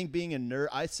 I think being a nerd,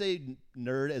 I say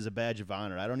nerd as a badge of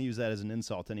honor. I don't use that as an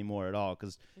insult anymore at all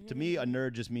because to me, a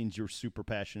nerd just means you're super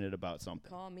passionate about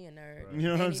something. Call me a nerd. Right. You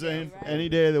know what I'm saying? Right. Any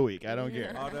day of the week. I don't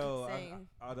care.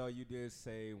 Although you did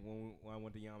say when I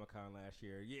went to YamaCon last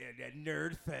year, yeah, that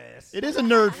nerd fest. It is a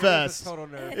nerd fest. It is a total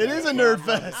nerd fest. It is a nerd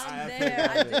fest. I'm there.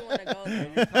 I do want to go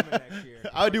there. You're coming next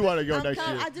year. I do want to go next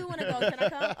year. I do want to go. Can I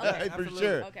come? Okay. For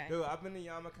sure. Okay. Dude, I've been to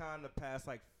YamaCon the past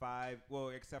like 5, well,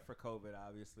 except for COVID,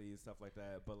 obviously, and stuff like that.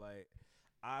 But like,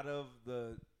 out of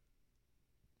the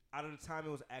time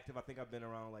it was active, I think I've been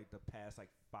around like the past like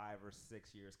 5 or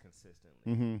 6 years consistently,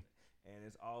 and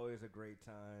it's always a great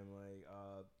time. Like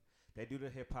they do the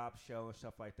hip hop show and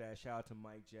stuff like that. Shout out to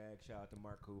Mike Jack, shout out to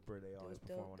Mark Cooper. They always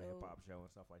perform on the hip hop show and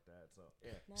stuff like that. So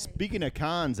yeah. Nice. Speaking of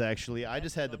cons, actually, I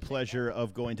just had the pleasure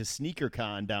of going to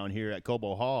SneakerCon down here at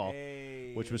Cobo Hall,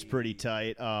 which was pretty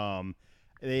tight.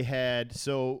 They had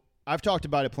I've talked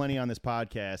about it plenty on this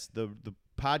podcast. The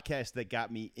podcast that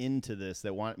got me into this,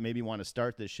 that made me want to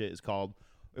start this shit,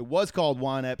 was called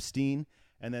Juan Epstein,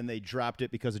 and then they dropped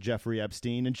it because of Jeffrey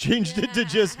Epstein and changed it to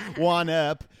just Juan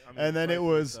Ep, and then it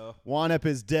was Juan Ep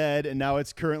is dead, and now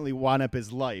it's currently Juan Ep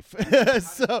is life. How did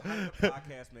the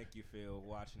podcast make you feel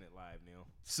watching it live, Neil?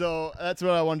 So that's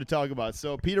what I wanted to talk about.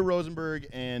 So Peter Rosenberg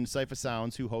and Cypher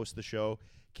Sounds, who host the show,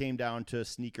 came down to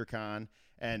SneakerCon.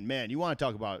 And, man, you want to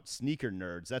talk about sneaker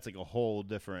nerds. That's like a whole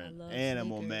different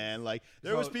animal, sneakers. Man. Like,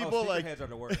 there was people like – are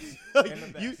the worst. Like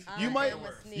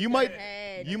you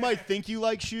might think you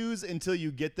like shoes until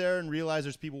you get there and realize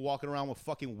there's people walking around with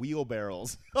fucking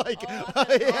wheelbarrows. Like, there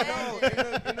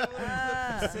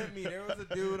was a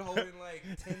dude holding like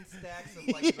 10 stacks of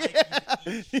like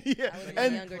Nike.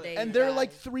 And they're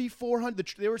like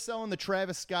 $300-$400. They were selling the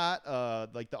Travis Scott,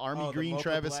 like the Army Green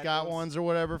Travis Scott ones or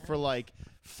whatever for like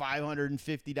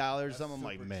 $550 or something. I'm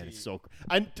like, man, cheap. It's so.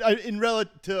 In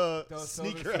relative to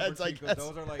sneakerheads, I guess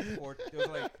those are like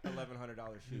 $1,100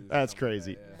 shoes. That's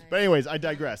crazy. Yeah. But anyways, I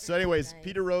digress. So anyways, nice.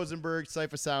 Peter Rosenberg,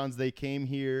 Cypher Sounds, they came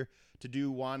here to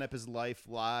do Juan Ep is Life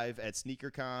live at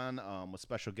SneakerCon with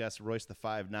special guest Royce the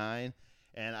 5'9".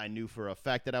 And I knew for a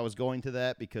fact that I was going to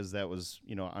that because that was,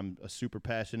 I'm a super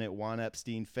passionate Juan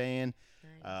Epstein fan.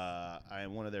 Nice. I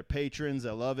am one of their patrons.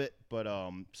 I love it. But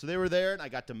so they were there, and I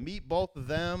got to meet both of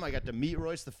them. I got to meet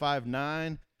Royce the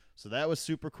 5'9". So that was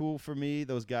super cool for me.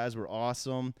 Those guys were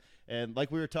awesome. And like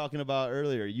we were talking about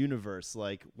earlier, Universe,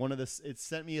 like it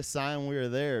sent me a sign when we were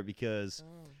there because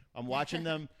I'm watching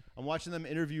them. I'm watching them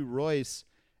interview Royce,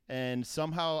 and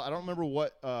somehow I don't remember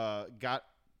what got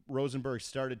Rosenberg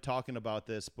started talking about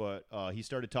this, but he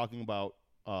started talking about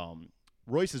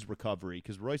Royce's recovery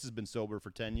because Royce has been sober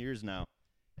for 10 years now.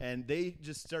 And they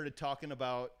just started talking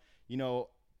about,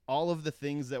 all of the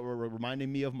things that were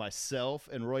reminding me of myself.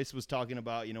 And Royce was talking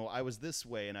about, I was this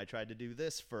way and I tried to do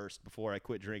this first before I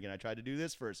quit drinking. I tried to do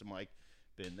this first. I'm like,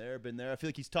 been there. I feel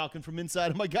like he's talking from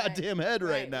inside of my goddamn head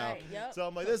right now. Right. Yep. So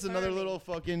I'm like, this is another little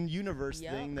fucking universe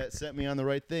thing that set me on the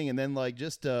right thing. And then like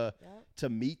just to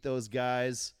meet those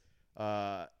guys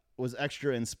was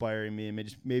extra inspiring me and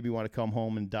just made me want to come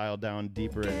home and dial down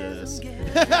deeper into this.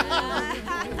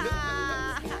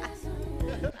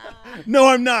 No,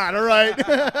 I'm not. All right.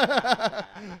 That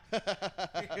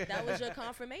was your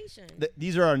confirmation.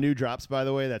 These are our new drops, by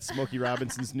the way. That's Smokey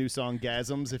Robinson's new song,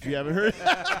 Gasms, if you haven't heard.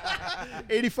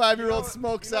 85-year-old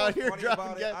Smokes out here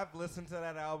dropping it? I've listened to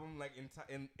that album like in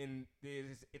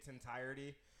its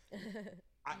entirety.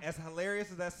 As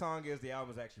hilarious as that song is, the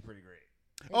album is actually pretty great.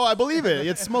 Oh, I believe it.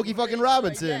 It's Smokey fucking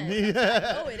Robinson. Yes,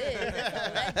 I know it is.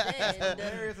 That's a legend.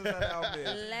 Hilarious is that album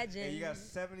is. Legend. And you got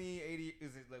 70, 80.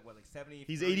 Is it like what, like 70?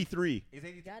 He's 83. He's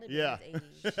 83. Gotta be Yeah. in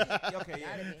his 80s. Okay,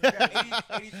 yeah. Gotta be. You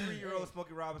got 83-year-old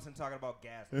Smokey Robinson talking about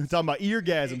gas. I'm talking about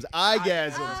eargasms,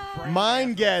 eyegasms, brain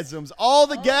mindgasms, all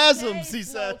the gasms, he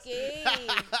says. Smokey.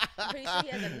 I'm pretty sure he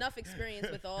has enough experience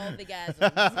with all the gasms.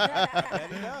 That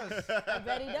he does. I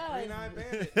bet he does. 39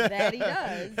 Bandit. That he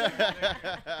does.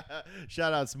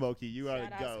 Shout out Smokey, you ought Shout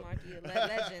to out go.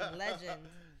 Smokey. Legend.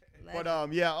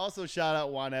 But yeah, also shout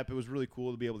out Wanep. It was really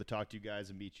cool to be able to talk to you guys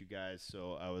and meet you guys.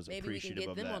 So I was Maybe we can appreciative get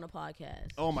of them that. on a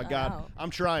podcast. Oh my Shout God, out. I'm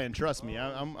trying. Trust me,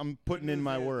 I'm putting in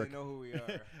my work. They know who we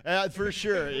are. For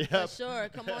sure. For Yep. sure.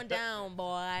 Come on down,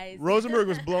 boys. Rosenberg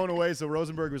was blown away. So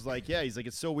Rosenberg was like, "Yeah, he's like,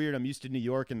 it's so weird. I'm used to New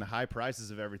York and the high prices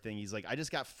of everything." He's like, "I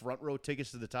just got front row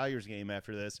tickets to the Tigers game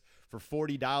after this for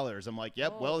 $40." I'm like,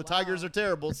 "Yep. Oh, well, the wow. Tigers are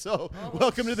terrible. So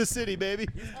welcome to the city, baby."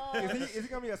 Is he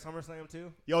gonna be at SummerSlam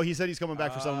too? Yo, he said he's coming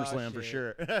back for Ah, SummerSlam for shit.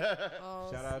 sure. Oh,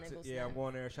 Shout out to Sniggle I'm Snap.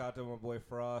 going there. Shout out to my boy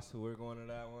Frost, who we're going to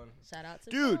that one. Shout out to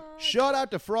Dude, Frost. shout out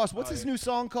to Frost. What's Oh, his yeah. new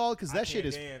song called? Because that shit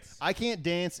Can't is Dance. I Can't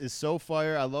Dance is so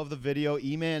fire. I love the video.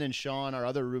 E-Man and Sean, our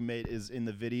other roommate, is in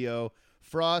the video.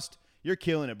 Frost, you're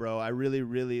killing it, bro. I really,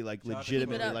 really like Shout out to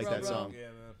legitimately Keep it up, like bro, that bro. song. Yeah,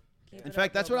 man. Keep In it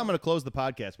fact, up, that's bro, what I'm bro. going to close the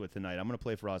podcast with tonight. I'm going to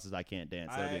play Frost's I Can't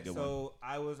Dance. That'll be a good one. So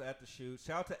I was at the shoot.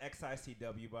 Shout out to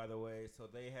XICW, by the way. So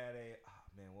they had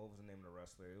what was the name of the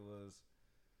wrestler? It was.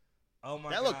 Oh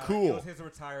my god, That looked cool. It was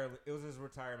his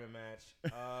retirement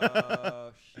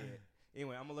match. Shit.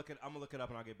 Anyway, I'm gonna look it up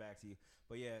and I'll get back to you.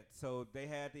 But yeah, so they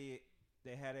had a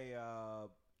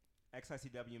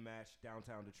XICW match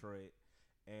downtown Detroit,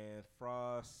 and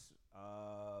Frost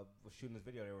was shooting this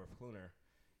video there with Cluner,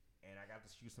 and I got to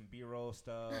shoot some B-roll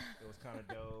stuff. It was kind of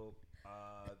dope.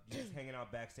 Just hanging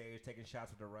out backstage, taking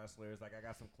shots with the wrestlers. Like I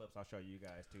got some clips I'll show you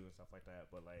guys too and stuff like that.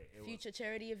 But like Future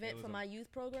charity event for my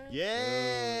youth program.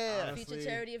 Yeah. Honestly, Future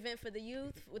charity event for the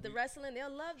youth with the wrestling. They'll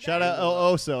love that. Shout out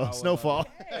Oso, Snowfall.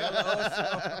 Okay.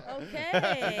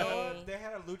 You know what? They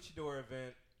had a luchador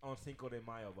event on Cinco de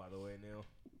Mayo, by the way, Neil.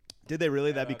 Did they really?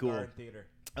 At, That'd be cool. Garden Theater.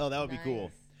 Oh, that would be cool.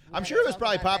 Nice. We I'm gotta sure it was talk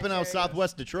probably about that popping out charity.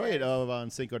 Southwest Detroit Yes. on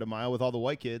Cinco de Mayo with all the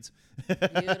white kids.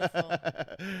 Beautiful.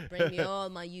 Bring me all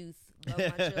my youth. Love my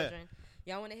children.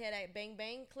 Y'all want to hear that Bang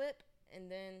Bang clip? And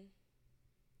then.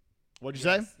 What'd you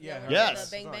say? Yeah. Y'all I wanna heard hear Yes.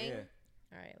 the Bang that. Bang? Yeah.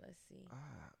 All right, let's see.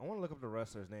 I want to look up the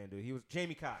wrestler's name, dude. He was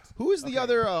Jamie Cox. Who is the Okay.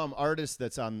 other artist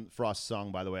that's on Frost's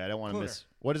song, by the way? I don't want to Cluner. miss.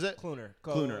 What is it? Cluner.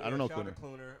 Cluner. I don't know shout out to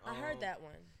Cluner. Cluner. I heard that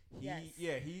one. He, Yes.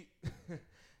 Yeah, he.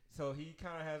 So he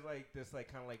kind of has like this,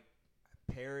 like kind of like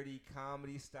parody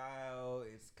comedy style.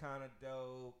 It's kind of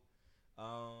dope.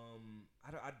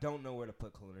 I don't know where to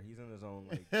put Cluner. He's in his own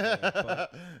like. thing,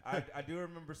 but I do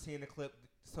remember seeing the clip.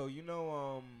 So you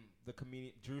know the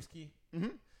comedian Drewski. Mm-hmm.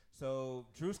 So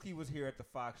Drewski was here at the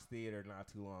Fox Theater not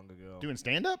too long ago. Doing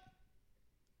stand up?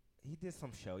 He did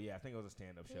some show. Yeah, I think it was a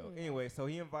stand-up show. Hmm. Anyway, so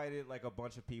he invited like a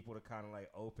bunch of people to kind of like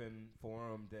open for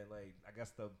him. That like I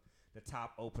guess the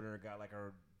top opener got like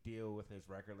a deal with his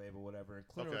record label, whatever. And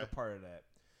Cluner was Okay. a part of that.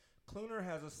 Cluner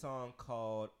has a song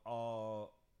called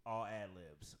All Ad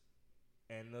Libs,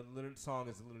 and the little song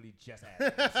is literally just ad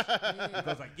libs. It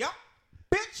goes like, "Yup,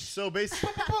 bitch." So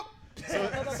basically,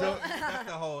 That's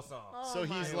the whole song. Oh so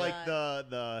my he's God. like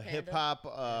the hip hop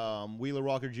Wheeler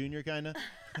Walker Jr. kind of.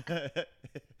 I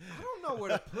don't know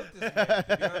where to put this man,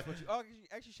 to be honest with you. Oh,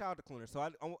 actually, shout out to Cluner. So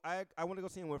I went to go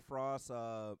see him with Frost.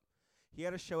 He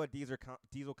had a show at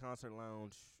Diesel Concert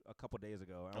Lounge a couple days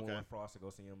ago. I went Okay. with Frost to go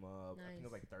see him. I think it was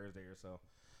Nice. like Thursday or so.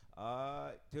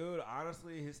 Dude,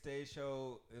 honestly, his stage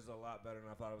show is a lot better than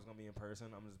I thought it was gonna be in person.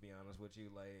 I'm just being honest with you,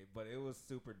 like, but it was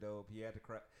super dope. He had to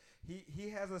cry. He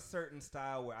has a certain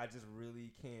style where I just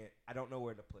really can't. I don't know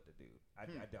where to put the dude. I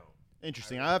don't.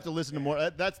 Interesting. I have to listen to more.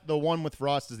 That's the one with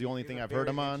Frost is the only He's thing a I've heard very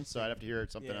him on, so interesting- I'd have to hear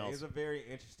something Yeah, else. he's a very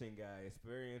interesting guy. He's a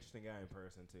very interesting guy in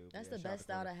person too. That's Yeah, the shout out best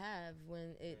style to Cluner. have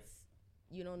when it's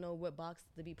you don't know what box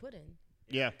to be put in.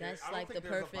 Yeah. That's I don't like think the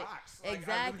there's a perfect. box. Like,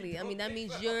 Exactly. I mean, that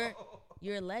means you're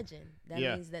a legend. That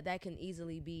Yeah. means that can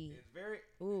easily be. It's very.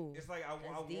 Ooh. It's like I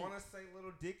that's deep. want to say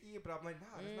Little Dicky, but I'm like,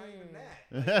 nah, it's not even that.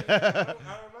 Like,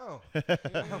 I don't know.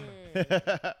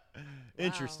 Mm.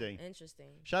 Interesting. Wow, interesting.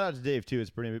 Shout out to Dave too. It's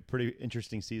pretty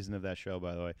interesting season of that show,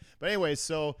 by the way. But anyway,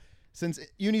 so since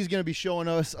Uni's going to be showing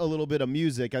us a little bit of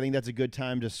music, I think that's a good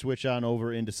time to switch on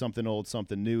over into something old,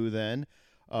 something new. Then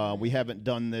we haven't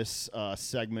done this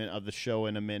segment of the show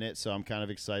in a minute, so I'm kind of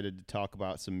excited to talk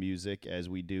about some music as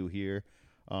we do here.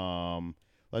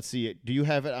 Let's see. Do you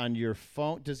have it on your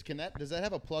phone? Does that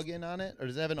have a plug-in on it, or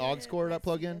does it have an aux cord Let's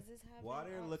plug see, in? Does this have While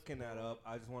they're looking that up,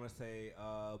 I just want to say,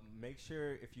 make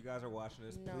sure if you guys are watching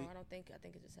this, No, please. I don't think. I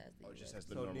think it just has the. Oh, it just has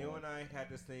the So normal Neil one. and I had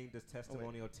this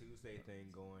testimonial Tuesday thing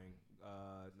going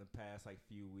in the past like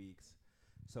few weeks.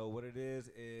 So what it is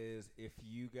if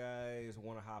you guys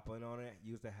want to hop in on it,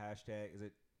 use the hashtag.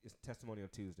 It's testimonial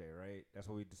Tuesday, right? That's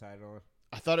what we decided on.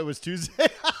 I thought it was Tuesday.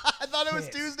 I thought it was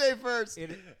Tuesday first.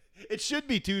 It should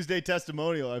be Tuesday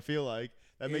testimonial, I feel like.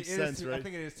 That makes sense, right? I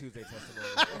think it is Tuesday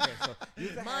testimonial. Okay, so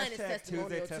use the Mine is hashtag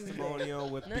Tuesday testimonial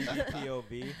with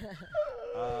BBPOV.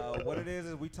 What it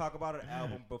is we talk about an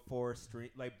album before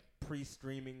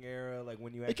pre-streaming era, like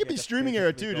when you. It could be streaming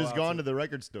era too, just gone to the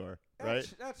record store, right?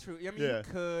 That's true. I mean, you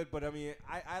could, but I mean,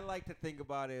 I like to think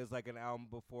about it as like an album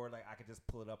before, like I could just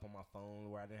pull it up on my phone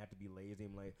where I didn't have to be lazy.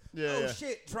 I'm like,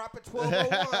 shit, drop it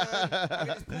 12:01. I can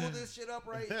just pull this shit up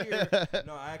right here.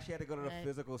 No, I actually had to go to the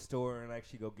physical store and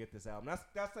actually go get this album.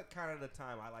 That's the kind of the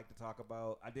time I like to talk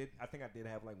about. I think I did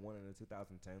have like one in the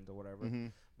 2010s or whatever,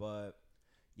 but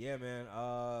yeah, man,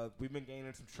 we've been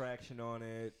gaining some traction on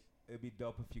it. It'd be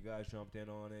dope if you guys jumped in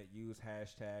on it. Use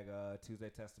hashtag Tuesday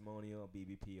Testimonial,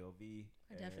 BBPOV.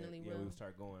 I definitely will. Yeah, we'll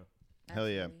start going. Hell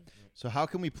yeah. So how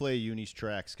can we play Uni's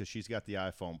tracks? Because she's got the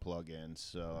iPhone plug-in.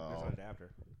 So There's an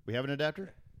adapter. We have an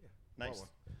adapter? Yeah. Nice.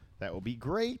 That will be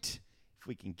great if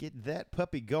we can get that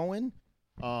puppy going.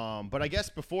 But I guess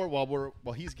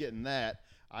while he's getting that,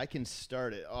 I can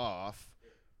start it off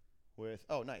with,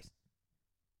 oh, nice. Actually,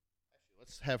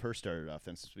 let's have her start it off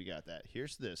then since we got that.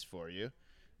 Here's this for you.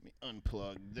 Let me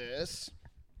unplug this.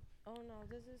 Oh no,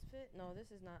 this is fit. No, this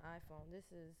is not iPhone. This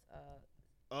is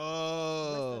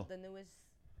Oh. what's the newest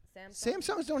Samsung?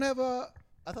 Samsungs don't have a.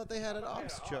 I thought they had an aux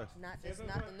chuck. It's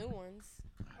not the new ones.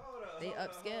 They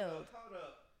upscaled.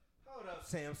 Hold up,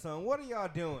 Samsung. What are y'all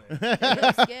doing? They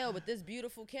upscaled with this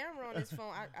beautiful camera on this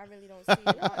phone. I really don't see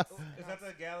the aux. Is that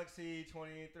the Galaxy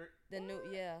 23? The new,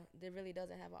 there really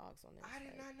doesn't have an aux on it. I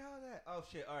did not know that. Oh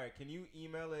shit! All right, can you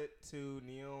email it to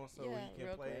Neil so we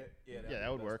can play it? Yeah, that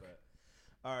would work.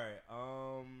 All right.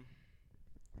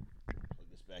 Plug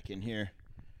this back in here.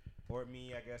 Or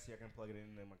me, I guess. Yeah, I can plug it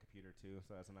in my computer too.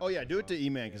 So that's an. Oh yeah, do it to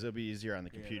email because it'll be easier on the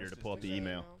computer to pull up the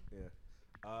email. Yeah.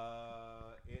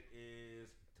 It is.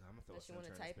 I'm gonna throw Unless you want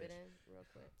to type it in real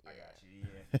quick. I got you.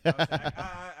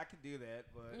 Yeah. I could do that,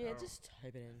 but yeah, just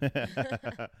type it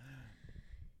in.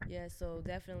 Yeah, so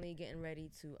definitely getting ready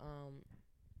to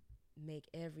make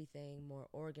everything more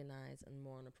organized and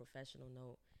more on a professional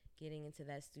note. Getting into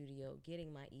that studio,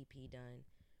 getting my EP done,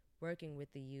 working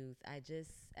with the youth. I just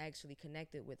actually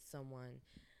connected with someone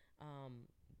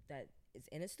that is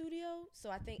in a studio.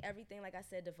 So I think everything, like I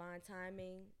said, divine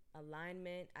timing,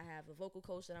 alignment. I have a vocal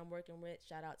coach that I'm working with.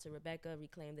 Shout out to Rebecca,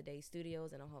 Reclaim the Day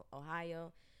Studios in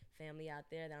Ohio. Family out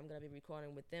there that I'm going to be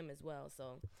recording with them as well.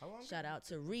 So shout out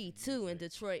to Ree, too, in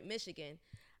Detroit, Michigan.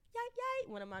 Yay,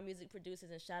 one of my music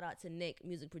producers. And shout out to Nick,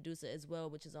 music producer as well,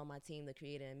 which is on my team, The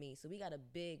Creator and Me. So we got a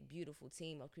big, beautiful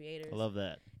team of creators. I love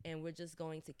that. And we're just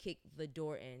going to kick the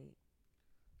door in.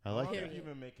 I like that. How long that. have you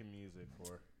been making music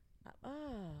for?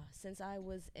 Since I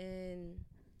was in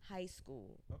high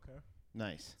school. Okay.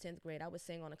 Nice. 10th grade. I would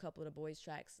sing on a couple of the boys'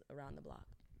 tracks around the block.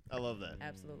 I love that.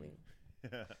 Absolutely.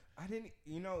 I didn't,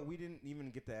 we didn't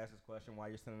even get to ask this question while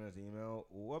you're sending us email.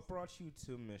 What brought you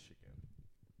to Michigan?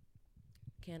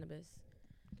 Cannabis.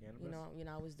 Cannabis? You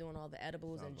know, I was doing all the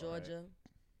edibles Sounds in Georgia.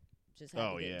 right. Just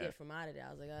had to get from out of there.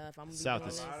 I was like, if I'm South doing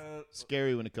is this.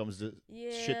 scary when it comes to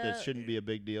shit that shouldn't be a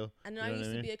big deal. I know I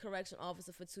used to be a correction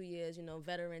officer for 2 years,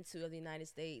 veteran too of the United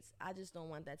States. I just don't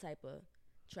want that type of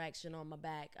traction on my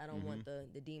back. I don't want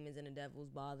the demons and the devils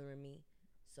bothering me.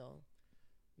 So,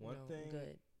 One thing,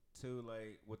 good. too,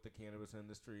 like with the cannabis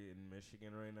industry in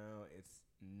Michigan right now, it's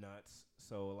nuts.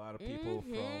 So a lot of people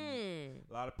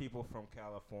from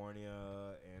California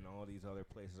and all these other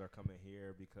places are coming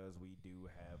here because we do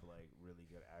have like really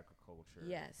good agriculture,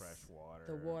 fresh water,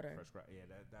 the water.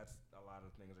 That's a lot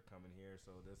of things are coming here.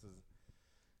 So this is.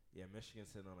 Yeah, Michigan's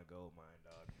sitting on a gold mine,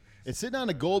 dog. It's sitting on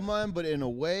a gold mine, but in a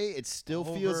way, it still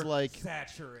feels like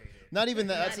saturated. Not even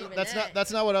that.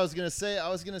 That's not what I was gonna say. I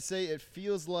was gonna say it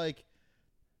feels like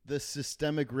the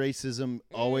systemic racism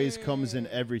always comes in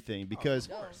everything because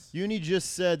Uni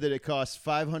just said that it costs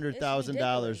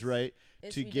 $500,000, right,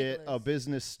 to get a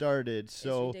business started.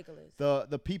 So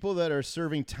the people that are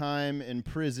serving time in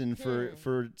prison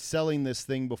for selling this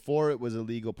thing before it was a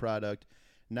legal product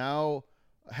now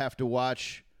have to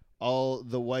watch all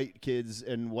the white kids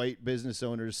and white business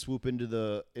owners swoop into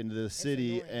the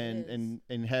city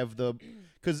and have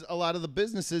because a lot of the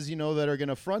businesses that are going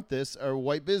to front this are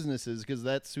white businesses because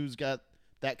that's who's got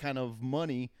that kind of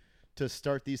money to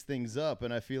start these things up.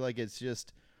 And I feel like it's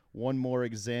just one more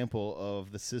example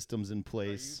of the systems in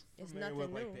place. It's familiar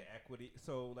nothing with, new. like, the equity?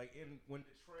 So, like, when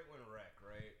Detroit went wreck,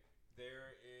 right?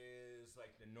 There is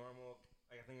like the normal.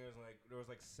 I think there was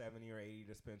like 70 or 80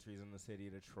 dispensaries in the city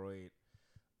of Detroit.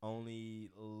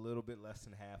 Only a little bit less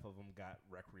than half of them got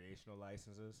recreational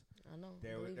licenses. I know.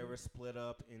 They were split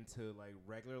up into like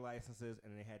regular licenses,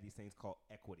 and they had these things called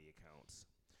equity accounts.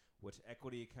 Which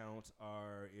equity accounts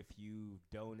are if you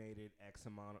donated X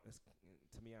amount of,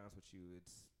 to be honest with you,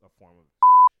 it's a form of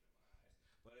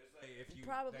but it's like if you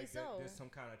Probably did some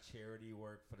kind of charity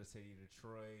work for the city of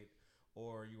Detroit,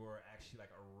 or you were actually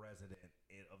like a resident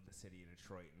of the city of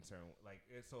Detroit in certain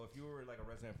so if you were like a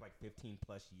resident for like 15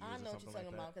 plus years I know or what you're something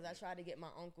talking like about because I tried to get my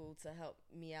uncle to help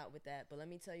me out with that. But let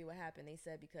me tell you what happened. They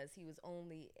said because he was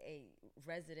only a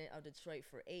resident of Detroit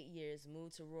for 8 years,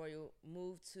 moved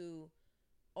to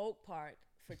Oak Park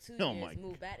for 2 years,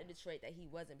 moved back to Detroit, that he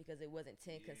wasn't because it wasn't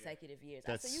 10 consecutive years.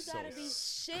 That's I said, you gotta be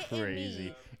shitting crazy.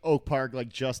 me. Oak Park, like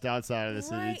just outside of the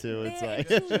city Right too. It's there like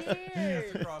in 2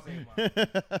 years. Across 8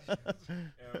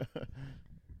 miles.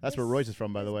 that's where Royce is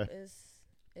from, by the way. It's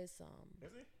Is he?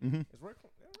 Mm-hmm. Is Roy?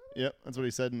 Yep, that's what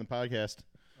he said in the podcast.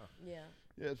 yeah.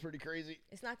 Yeah, it's pretty crazy.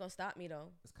 It's not gonna stop me though.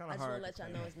 It's kind I of just hard. wanna let to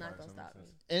y'all claim know it's not parks gonna in stop that me.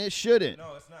 sense. And it shouldn't.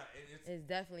 No, it's not. It's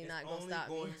definitely not gonna stop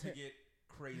me. It's only going to get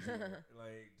crazier.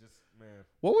 Like, just, man.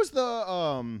 What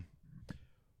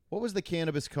was the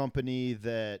cannabis company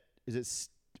that was it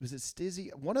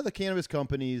Stizzy? One of the cannabis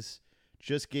companies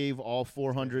just gave all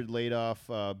 400 laid off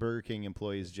Burger King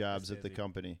employees jobs at the Stizzy.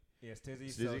 company. Yeah, Stizzy.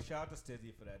 Stizzy? So shout out to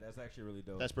Stizzy for that. That's actually really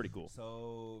dope. That's pretty cool.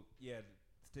 So yeah,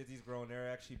 Stizzy's growing.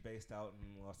 They're actually based out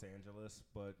in Los Angeles,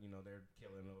 but they're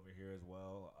killing it over here as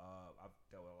well. I've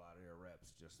dealt with a lot of their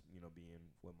reps, just being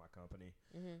with my company.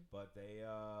 Mm-hmm. But they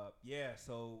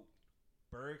so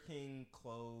Burger King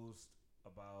closed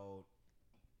about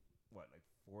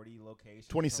 40 locations.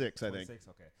 26, I think. 26,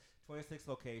 okay. 26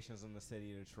 locations in the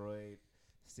city of Detroit.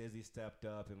 Stizzy stepped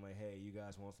up and hey, you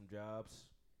guys want some jobs?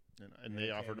 And they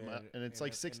offered them, and it's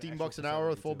like $16 actual an hour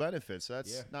with facility, full too. benefits.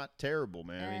 That's not terrible,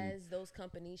 man. I mean, As those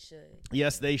companies should.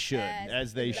 yes, they should.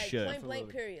 As they should. Point blank,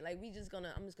 period. Like I'm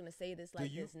just gonna say this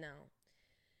like this now.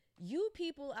 You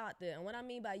people out there, and what I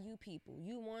mean by you people,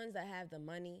 you ones that have the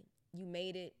money, you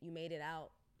made it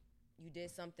out, you did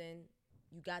something,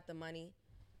 you got the money,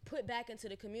 put back into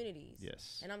the communities.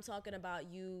 Yes. And I'm talking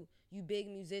about you big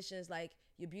musicians like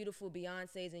your beautiful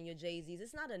Beyoncés and your Jay-Z's.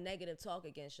 It's not a negative talk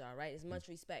against y'all, right? It's much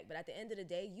respect. But at the end of the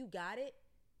day, you got it,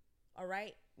 all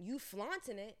right? You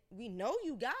flaunting it. We know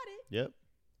you got it. Yep.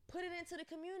 Put it into the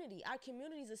community. Our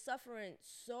communities are suffering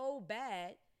so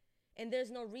bad, and there's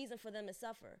no reason for them to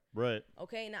suffer. Right.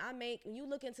 Okay, now when you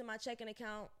look into my checking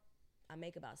account, I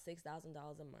make about $6,000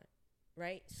 a month,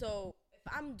 right? So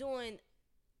if I'm doing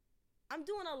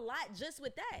a lot just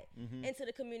with that into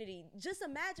the community. Just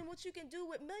imagine what you can do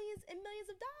with millions and millions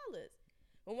of dollars.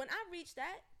 But when I reach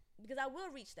that, because I will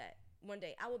reach that one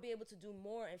day, I will be able to do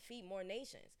more and feed more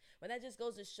nations. But that just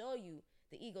goes to show you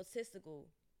the egotistical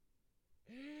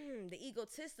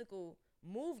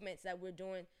movements that we're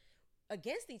doing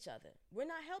against each other. We're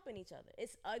not helping each other.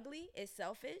 It's ugly, it's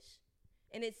selfish,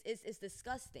 and it's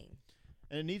disgusting.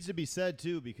 And it needs to be said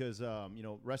too, because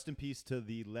rest in peace to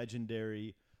the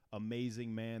legendary,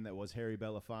 amazing man that was Harry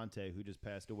Belafonte, who just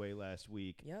passed away last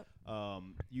week. Yep.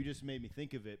 You just made me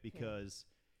think of it because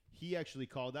he actually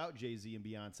called out Jay-Z and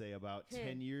Beyonce about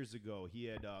 10 years ago. He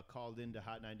had called into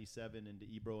Hot 97 and to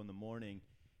Ebro in the Morning,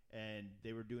 and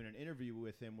they were doing an interview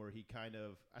with him where he kind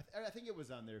of, I think it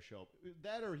was on their show.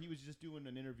 That or he was just doing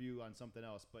an interview on something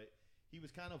else, but he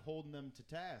was kind of holding them to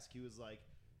task. He was like,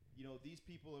 these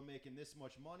people are making this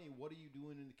much money. What are you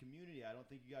doing in the community? I don't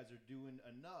think you guys are doing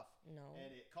enough. No.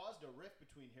 And it caused a rift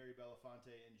between Harry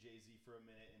Belafonte and Jay-Z for a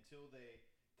minute until they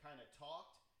kind of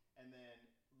talked. And then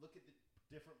look at the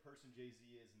different person Jay-Z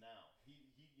is now. He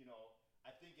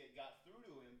I think it got through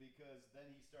to him because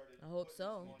then he started. I hope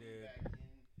so. Back in.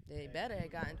 They better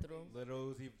have gotten through. Lil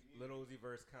Uzi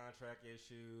versus contract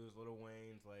issues. Lil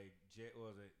Wayne's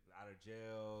out of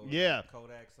jail? Yeah.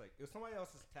 Kodak's it was somebody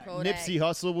else's tax. Kodak. Nipsey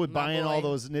Hussle with My buying boy. all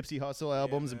those Nipsey Hussle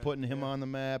albums and man, putting him on the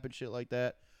map and shit like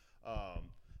that.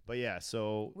 But yeah,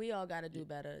 so We all got to do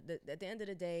better. At the end of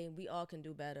the day, we all can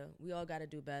do better. We all got to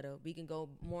do better. We can go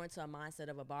more into a mindset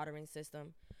of a bartering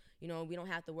system. We don't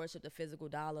have to worship the physical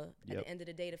dollar. At Yep. the end of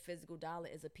the day, the physical dollar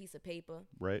is a piece of paper.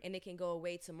 Right. And it can go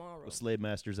away tomorrow. with slave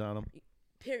masters on them.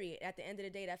 Period. At the end of the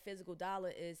day, that physical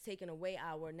dollar is taking away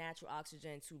our natural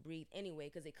oxygen to breathe anyway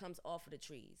because it comes off of the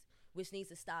trees, which needs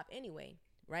to stop anyway,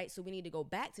 right? So we need to go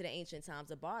back to the ancient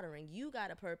times of bartering. You got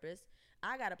a purpose.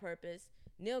 I got a purpose.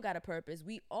 Neil got a purpose.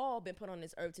 We all been put on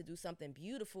this earth to do something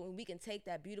beautiful, and we can take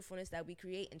that beautifulness that we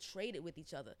create and trade it with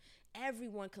each other.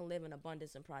 Everyone can live in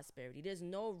abundance and prosperity. There's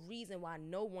no reason why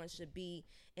no one should be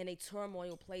in a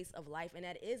turmoil place of life, and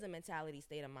that is a mentality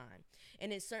state of mind.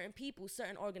 And it's certain people,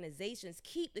 certain organizations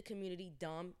keep the community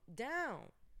dumbed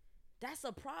down. That's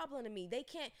a problem to me. They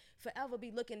can't forever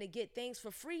be looking to get things for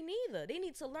free neither. They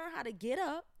need to learn how to get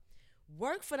up,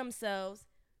 work for themselves,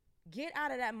 get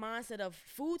out of that mindset of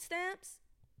food stamps.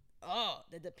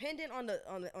 They're dependent on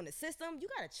the system. You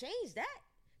gotta change that.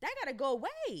 That gotta go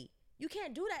away. You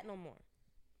can't do that no more.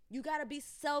 You gotta be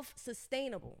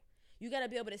self-sustainable. You gotta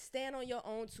be able to stand on your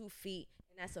own 2 feet,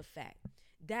 and that's a fact.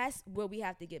 That's where we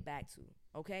have to get back to.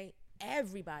 Okay,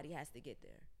 everybody has to get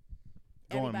there.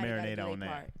 Go and Everybody gotta marinate do on their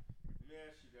that. part. Let me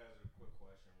ask you guys a quick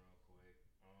question real quick.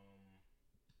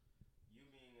 You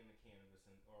being in the cannabis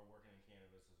or working in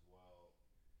cannabis as well,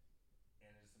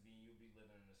 and you be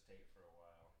living in the state for a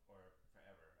while, or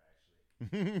forever actually.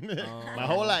 My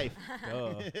whole life.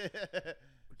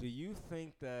 Do you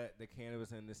think that the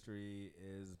cannabis industry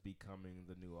is becoming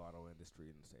the new auto industry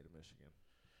in the state of Michigan?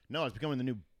 No, it's becoming the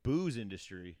new booze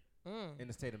industry. In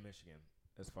the state of Michigan,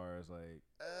 as far as like...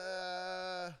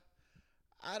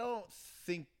 I don't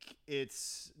think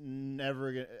it's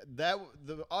never gonna.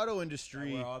 The auto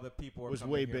industry where all the people was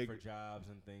coming way here bigger for jobs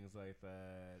and things like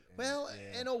that. And well,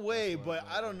 yeah, in a way, but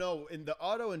like I don't know. In the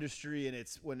auto industry,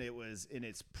 when it was in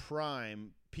its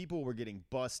prime, people were getting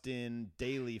bussed in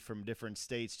daily from different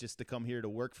states just to come here to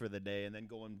work for the day, and then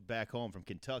going back home from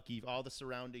Kentucky, all the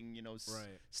surrounding,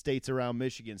 states around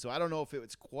Michigan. So I don't know if it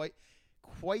was quite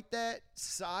that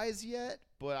size yet,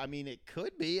 but I mean, it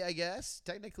could be, I guess,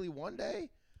 technically one day,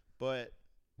 but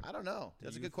I don't know.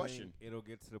 That's a good question. It'll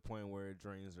get to the point where it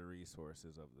drains the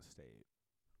resources of the state.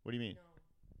 What do you mean?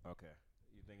 No. Okay.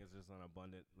 You think it's just an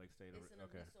abundant state of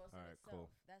okay. Resource All right, itself. cool.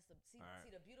 That's see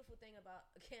the beautiful thing about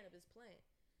a cannabis plant.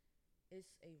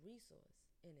 It's a resource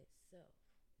in itself.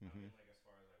 I mean, like as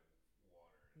far as like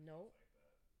water. Nope.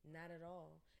 Like that. Not at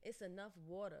all. It's enough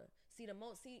water.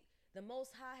 The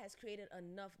Most High has created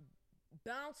enough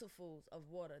bountifuls of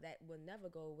water that will never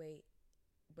go away,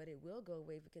 but it will go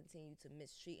away if we continue to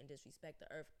mistreat and disrespect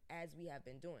the earth as we have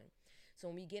been doing. So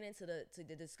when we get into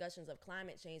the discussions of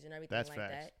climate change and everything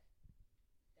that,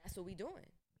 that's what we're doing.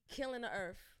 Killing the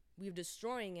earth. We're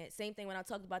destroying it. Same thing when I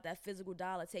talked about that physical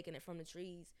dollar, taking it from the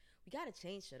trees. We got to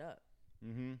change shit up.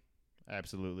 Mm-hmm.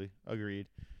 Absolutely. Agreed.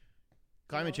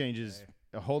 Climate change is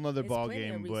a whole nother ball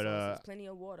game, but there's plenty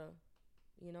of water.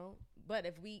 But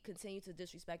if we continue to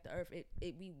disrespect the earth,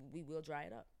 we will dry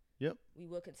it up. Yep. We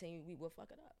will continue. We will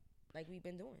fuck it up like we've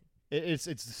been doing. It's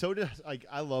so like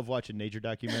I love watching nature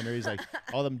documentaries, like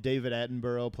all them David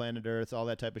Attenborough, Planet Earth, all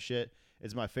that type of shit.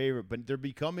 It's my favorite, but they're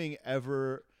becoming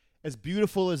ever as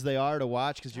beautiful as they are to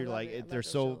watch because you're like they're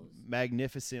so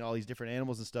magnificent, all these different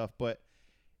animals and stuff. But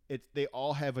they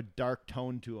all have a dark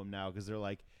tone to them now because they're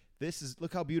like,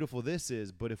 look how beautiful this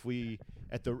is. But if we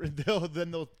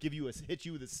they'll give you hit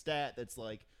you with a stat that's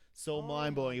like so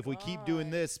mind blowing. If we keep doing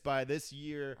this by this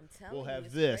year, we'll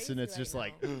have this, and it's just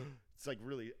like it's like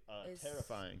really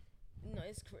terrifying. No,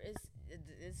 it's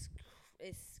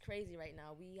crazy right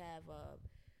now.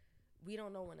 We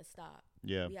don't know when to stop.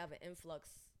 Yeah, we have an influx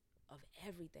of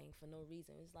everything for no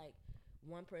reason. It's like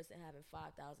one person having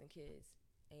 5,000 kids,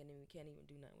 and then we can't even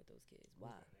do nothing with those kids. Why?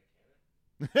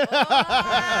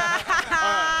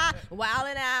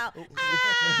 Wilding out.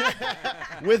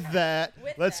 With that,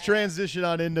 let's transition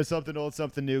on into something old,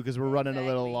 something new, because we're running a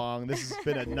little long. This has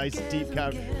been a nice deep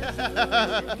conversation.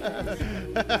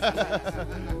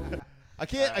 I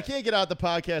can't get out the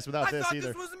podcast without this either.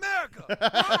 I thought this was America.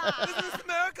 Is this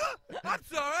America? I'm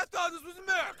sorry, I thought this was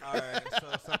America. All right,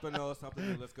 so something else, something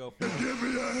new. Let's go. Give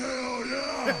me a hell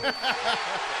yeah.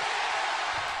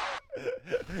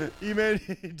 E-Man,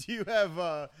 do you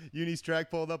have Uni's track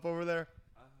pulled up over there?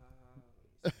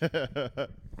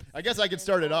 I guess I could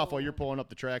start it off while you're pulling up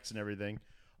the tracks and everything.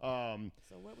 So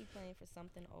what we playing for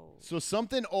something old? So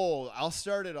something old. I'll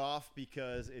start it off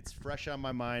because it's fresh on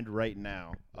my mind right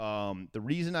now. The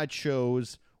reason I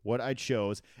chose what I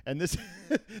chose, and this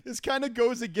this kind of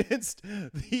goes against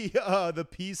the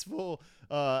peaceful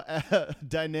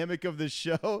dynamic of the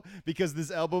show because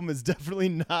this album is definitely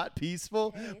not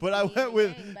peaceful. But I went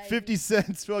with 50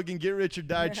 Cent's fucking "Get Rich or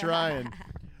Die Trying."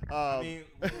 I mean,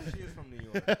 She is from New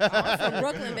York. I'm from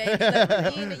Brooklyn, baby.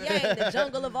 The yin, the yang, the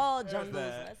jungle of all jungles.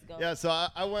 Let's go. Yeah, so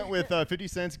I went with 50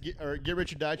 Cent's Get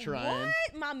Rich or Die Trying.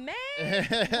 What? My man? Boy, you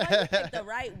picked the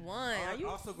right one. Are you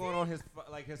also going on his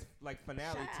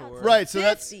finale tour? Right, so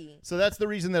 50. that's the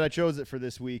reason that I chose it for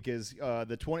this week is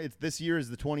this year is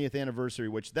the 20th anniversary,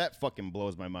 which that fucking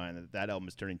blows my mind that album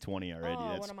is turning 20 already.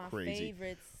 That's one of my crazy.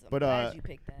 favorites. But glad you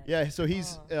picked that. yeah, so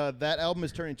he's that album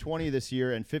is turning 20 this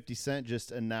year, and 50 Cent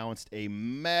just announced a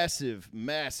massive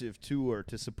tour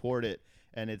to support it,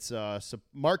 and it's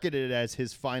marketed as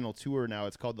his final tour now.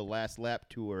 It's called the Last Lap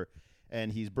Tour,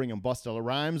 and he's bringing Busta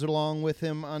Rhymes along with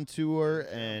him on tour,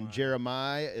 and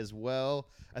Jeremiah as well.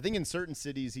 I think in certain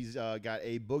cities he's got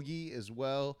A Boogie as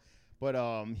well. But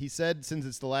he said since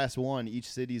it's the last one, each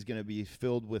city is going to be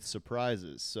filled with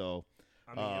surprises. So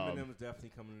I mean, Eminem's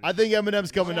definitely coming. I think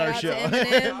Eminem's coming to our show.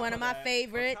 Eminem, one of my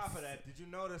favorites. On top of that, did you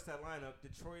notice that lineup?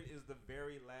 Detroit is the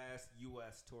very last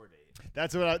U.S. tour date.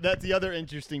 That's the other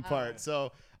interesting part.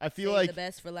 So I feel Save like the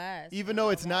best for last. even though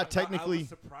it's not technically. I was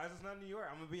surprised it's not New York.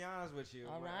 I'm gonna be honest with you.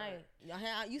 All right.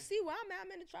 You see where I'm at?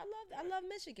 I'm in Detroit. I love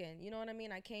Michigan. You know what I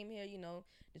mean? I came here,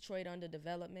 Detroit under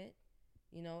development.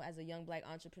 As a young black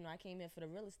entrepreneur, I came here for the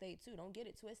real estate too. Don't get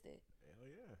it twisted. Hell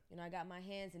yeah. I got my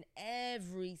hands in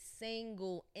every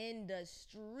single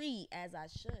industry as I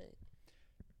should.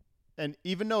 And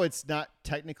even though it's not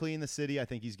technically in the city, I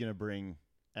think he's going to bring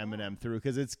Eminem through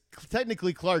because it's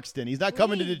technically Clarkston. He's not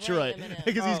coming to Please Detroit bring Eminem.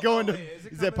 because he's going to. Wait,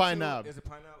 He's at Pine Knob. Is it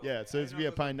Pine Knob? Yeah, so it's be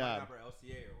at Pine Knob. Or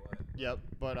LCA or what? Yep,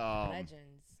 but Legends.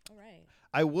 All right.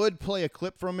 I would play a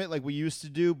clip from it like we used to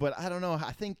do, but I don't know.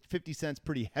 I think 50 Cent's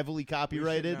pretty heavily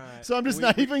copyrighted, so I'm just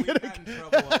not even going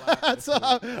to. So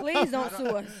please don't sue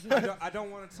us. I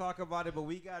don't want to talk about it, but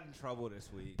we got in trouble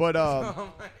this week. But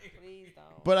Please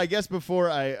don't. But I guess before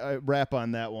I wrap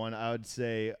on that one, I would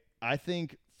say I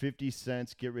think 50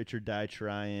 Cent's Get Rich or Die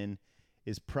Trying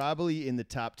is probably in the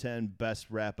top 10 best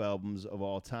rap albums of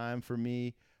all time for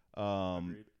me.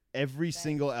 Every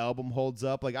single album holds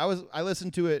up. Like I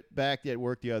listened to it back at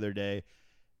work the other day,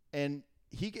 and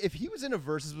if he was in a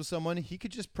versus with someone, he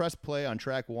could just press play on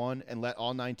track 1 and let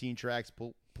all 19 tracks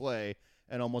play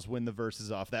and almost win the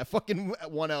verses off that fucking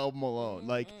one album alone. Mm-hmm.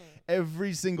 Like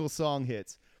every single song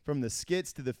hits, from the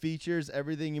skits to the features,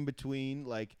 everything in between.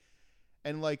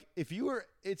 If you were,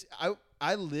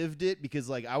 I lived it because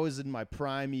like I was in my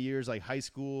prime years, like high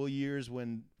school years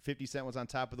when 50 Cent was on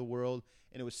top of the world.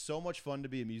 And it was so much fun to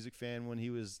be a music fan when he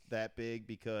was that big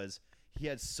because he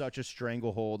had such a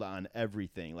stranglehold on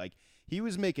everything. Like he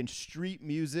was making street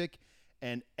music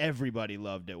and everybody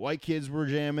loved it. White kids were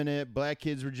jamming it. Black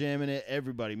kids were jamming it.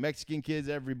 Everybody. Mexican kids,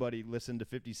 everybody listened to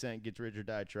 50 Cent Gets Rich or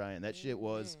Die Trying. That shit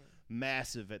was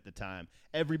massive at the time.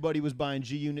 Everybody was buying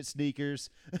G-Unit sneakers.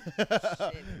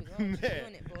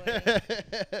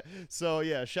 So,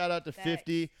 yeah, shout out to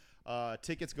 50.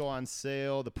 Tickets go on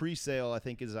sale. The pre-sale, I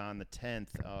think, is on the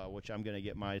 10th, which I'm going to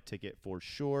get my ticket for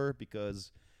sure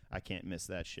because I can't miss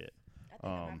that shit. I think I'm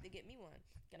going to have to get me one.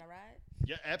 Can I ride?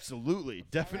 Yeah, absolutely.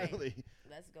 Definitely. Right.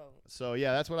 Let's go. So,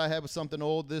 yeah, that's what I had with something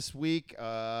old this week.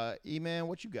 E-Man,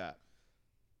 what you got?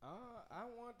 I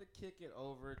want to kick it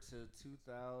over to 2000,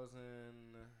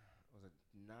 was it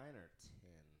 9 or 10?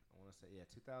 I want to say,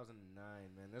 2009,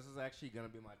 man. This is actually going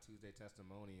to be my Tuesday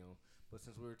testimonial. But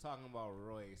since we were talking about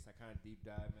Royce, I kind of deep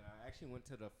dive, man. I actually went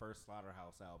to the first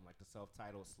Slaughterhouse album, like the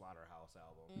self-titled Slaughterhouse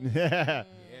album. Yeah,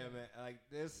 man. Like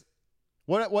this.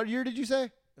 What year did you say?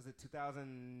 Is it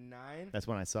 2009? That's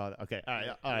when I saw that. Okay,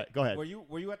 all right. Go ahead. Were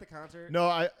you at the concert?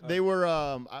 No, they were.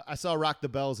 I saw Rock the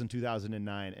Bells in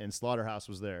 2009, and Slaughterhouse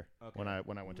was there when I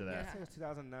went to that. I think it was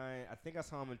 2009. I think I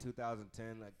saw him in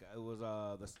 2010. Like it was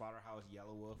the Slaughterhouse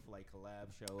Yellow Wolf collab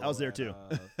show. I was there too.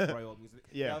 Royal Music.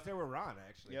 Yeah, I was there with Ron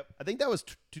actually. Yep. I think that was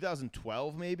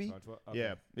 2012 maybe. 2012? Okay.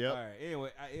 Yeah. Yep. All right.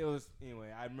 Anyway,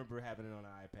 I remember having it on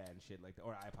an iPad and shit like that,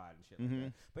 or iPod and shit like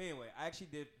that. But anyway, I actually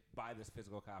did buy this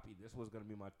physical copy. This was gonna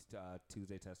be my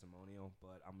Tuesday testimonial,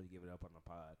 but I'm gonna give it up on the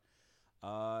pod.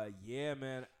 Yeah,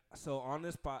 man. So on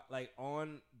this pod, like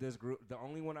on this group, the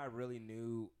only one I really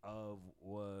knew of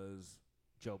was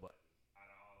Joe Budden. Out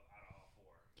of all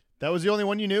four. That was the only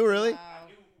one you knew, really? I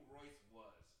knew who Royce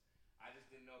was. I just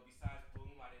didn't know. Besides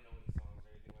Boom, I didn't know any songs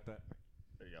or anything like that.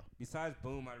 There you go. Besides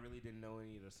Boom, I really didn't know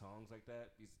any of the songs like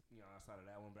that. Outside of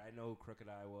that one, but I know who Crooked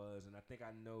Eye was, and I think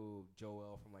I know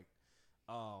Joel from like.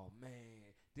 Oh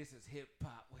man, this is hip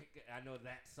hop. I know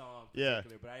that song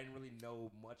particular, but I didn't really know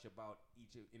much about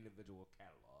each individual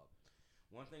catalog.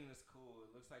 One thing that's cool,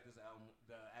 it looks like this album,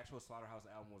 the actual Slaughterhouse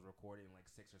album, was recorded in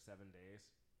like 6 or 7 days.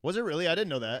 Was it really? I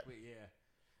didn't know that. Yeah.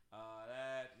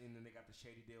 That, and then they got the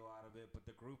Shady deal out of it. But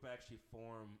the group actually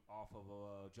formed off of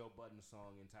a Joe Budden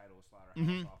song entitled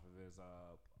Slaughterhouse off of his,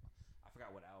 I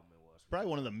forgot what album it was. Probably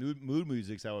one of the mood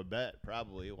musics, I would bet.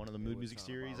 Probably one of the mood music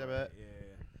series, I bet.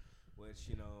 Yeah, which,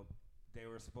 they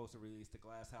were supposed to release the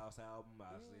Glass House album.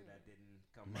 Obviously, that didn't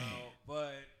come out.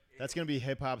 But that's going to be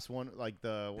hip-hop's one,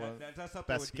 that's up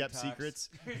best kept Detox. secrets.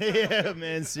 Yeah,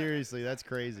 man, seriously, that's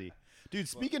crazy. Dude,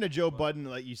 speaking of Joe Budden,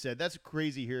 like you said, that's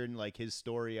crazy hearing, like, his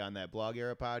story on that Blog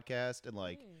Era podcast and,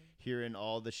 like, hearing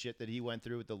all the shit that he went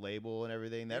through with the label and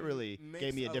everything. That really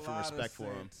gave me a different respect for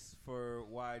him. For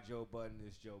why Joe Budden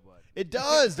is Joe Budden. It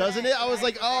does, doesn't it? I was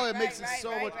like, oh, it makes it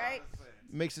so much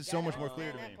makes it so much more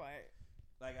clear to me.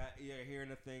 Like, hearing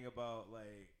the thing about,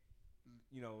 like,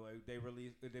 like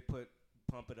they put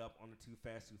Pump It Up on the Too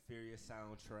Fast, Too Furious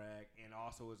soundtrack, and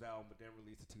also his album, but then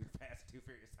released the Too Fast, Too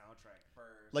Furious soundtrack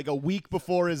first. Like a week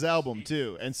before his album,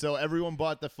 too. And so everyone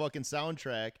bought the fucking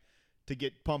soundtrack to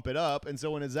get Pump It Up. And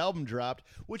so when his album dropped,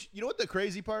 which, you know what the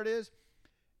crazy part is?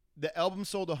 The album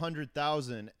sold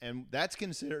 100,000, and that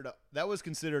was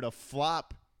considered a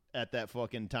flop at that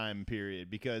fucking time period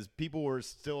because people were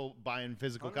still buying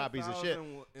physical copies of shit.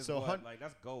 So like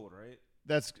that's gold, right?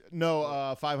 That's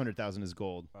 500,000 is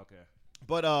gold. Okay.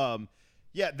 But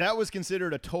yeah, that was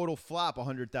considered a total flop,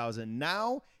 100,000.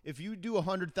 Now, if you do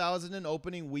 100,000 in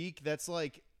opening week, that's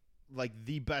like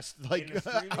the best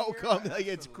outcome. Like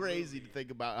it's crazy to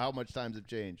think about how much times have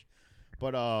changed.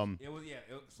 But so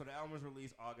the album was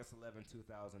released August 11,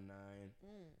 2009.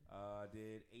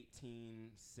 Did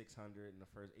 18,600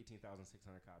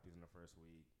 copies in the first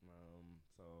week.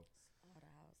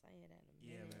 Slaughterhouse, I hear that in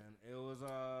a Yeah, minute. man. It was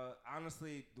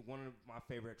honestly one of my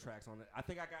favorite tracks on it. I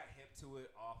think I got hip to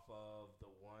it off of the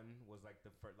one was like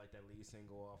the first, like that lead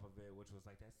single off of it, which was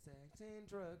like that sex and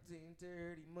drugs and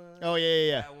dirty money. Oh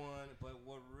yeah. That one. But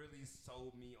what really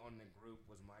sold me on the group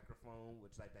was Microphone,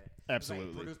 which like that.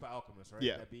 Absolutely. Like produced by Alchemist, right?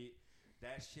 Yeah. That beat.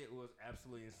 That shit was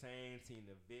absolutely insane. Seeing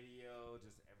the video,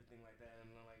 just everything like that, and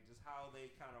like just how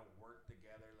they kind of work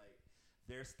together, like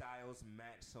their styles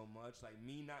match so much. Like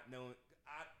me not knowing,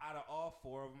 out of all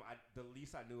four of them, the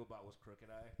least I knew about was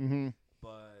Crooked Eye. Mm-hmm.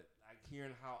 But like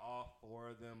hearing how all four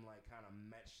of them like kind of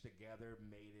meshed together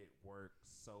made it work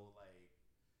so like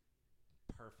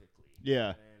perfectly.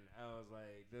 Yeah. And I was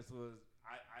like, this was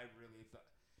I really thought.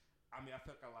 I mean, I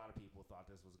feel like a lot of people thought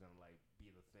this was gonna like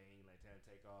be the thing, like to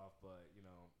take off, but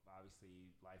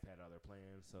obviously life had other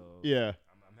plans. So yeah,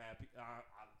 I'm happy.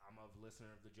 I'm a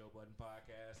listener of the Joe Budden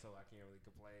podcast, so I can't really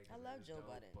complain. I love Joe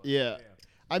Budden. Yeah.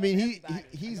 I mean,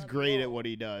 he's great at what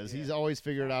he does. Yeah. He's always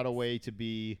figured out a way to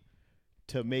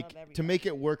make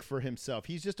it work for himself.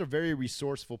 He's just a very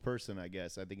resourceful person, I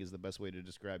guess. I think is the best way to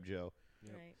describe Joe.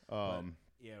 Yep. Right.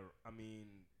 I mean,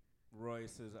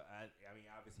 Royce is. I mean,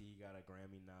 obviously he got a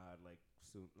Grammy nod like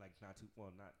soon, like not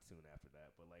soon after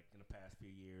that, but like in the past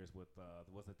few years with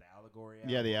was it the Allegory album?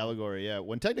 Yeah, the Allegory. Yeah,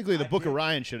 when technically the Book of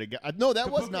Ryan should have got. No,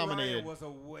 that was Book nominated. Of Ryan was a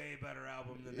way better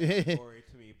album than the Allegory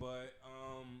to me, but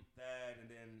that and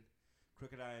then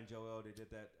Crooked Eye and Joel, they did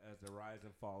that as the Rise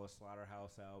and Fall of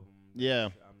Slaughterhouse album. Yeah,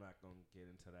 I'm not gonna get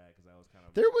into that because that was kind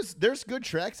of there's good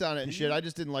tracks on it and shit. I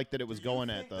just didn't like that it was going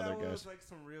at the other guys. Was like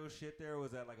some real shit there, or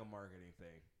was that like a marketing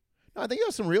thing? No, I think it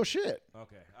was some real shit.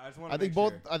 Okay, I just want to.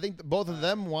 I think both of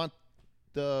them want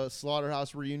the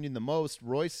Slaughterhouse reunion the most.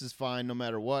 Royce is fine no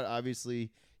matter what.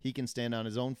 Obviously, he can stand on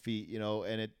his own feet,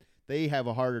 and they have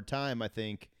a harder time, I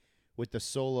think, with the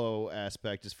solo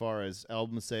aspect as far as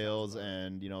album sales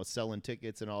and selling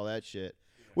tickets and all that shit,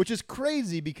 which is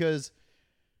crazy because,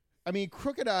 I mean,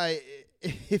 Crooked Eye,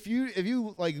 if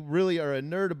you like really are a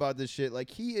nerd about this shit, like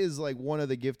he is like one of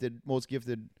the most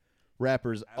gifted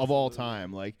rappers of all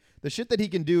time. Like the shit that he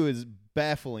can do is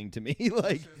baffling to me.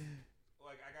 Like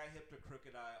I got hip to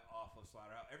Crooked Eye off of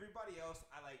Slaughterhouse. Everybody else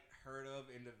I like heard of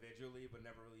individually, but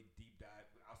never really deep dive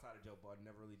outside of Joe Budden.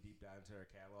 Never really deep dive into their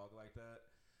catalog like that.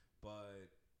 But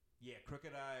yeah,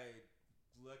 Crooked Eye,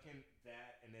 looking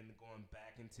that and then going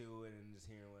back into it and just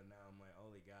hearing it now, I'm like,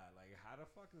 holy God, like how the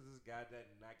fuck is this guy that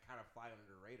not kind of fly under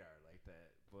the radar like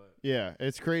that? But yeah,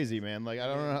 it's crazy, man. Like I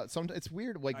don't know how, it's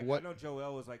weird. Like what? I know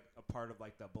Joel was like a part of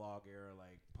like the Blog Era,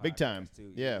 like big time.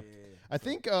 Too. Yeah. I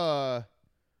think Joe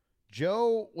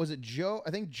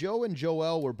I think Joe and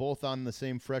Joel were both on the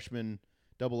same Freshman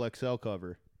XXL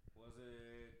cover. Was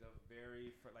it the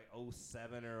very like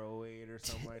 07 or 08 or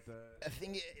something like that? I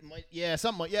think it might. Yeah,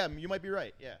 something like. Yeah, you might be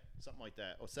right. Yeah, something like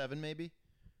that. 07 maybe.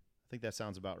 I think that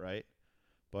sounds about right.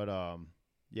 But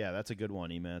yeah, that's a good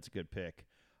one, E-Man. That's a good pick.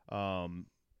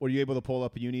 Were you able to pull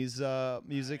up Uni's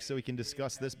music so we can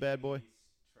discuss this bad boy?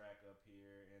 Track up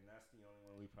here, and that's the only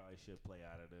one we probably should play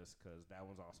out of this because that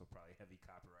one's also probably heavy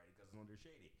copyrighted because it's under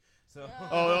Shady. So.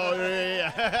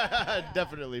 Yeah.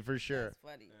 Definitely, for sure. That's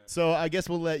funny. So I guess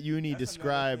we'll let Uni That's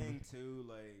describe. another thing too,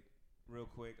 like real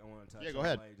quick, I want to touch. Yeah, go on,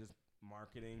 ahead. Like just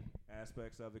marketing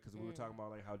aspects of it, because we were talking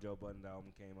about like how Joe Budden's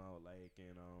album came out, like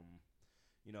and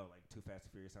you know, like Too Fast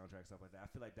and Furious soundtrack, stuff like that. I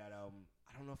feel like that album,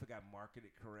 I don't know if it got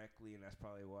marketed correctly, and that's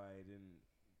probably why it didn't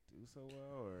do so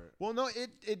well. Or Well, no,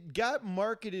 it got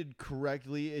marketed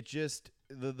correctly. It just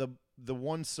the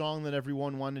one song that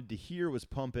everyone wanted to hear was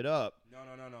 "Pump It Up." no.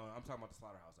 I'm talking about the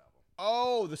Slaughterhouse album.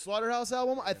 Oh, the Slaughterhouse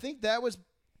album. I think that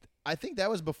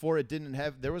was before it didn't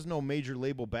have. There was no major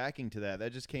label backing to that.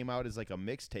 That just came out as like a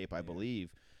mixtape, I believe.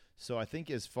 So I think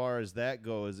as far as that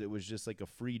goes, it was just like a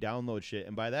free download shit.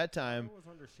 And by that time, It was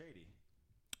under Shady.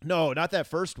 no, not that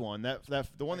first one. That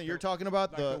the one that you're talking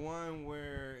about. Like the one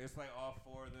where it's like all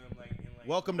four of them, like in like.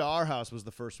 Welcome to Our House was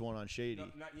the first one on Shady.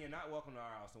 No, not Welcome to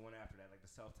Our House. The one after that, like the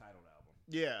self-titled album.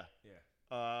 Yeah. Yeah.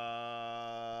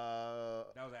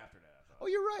 That was after that, I thought. Oh,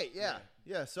 you're right.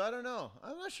 Yeah. So I don't know.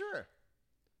 I'm not sure.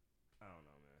 I don't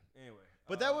know, man. Anyway.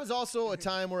 But that was also a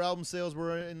time where album sales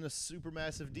were in a super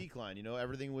massive decline. You know,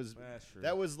 everything was. That's true.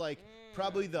 That was like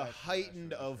probably the That's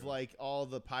heightened true, that's of true. like all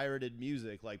the pirated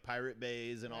music, like Pirate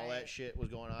Bays and all that Right. shit was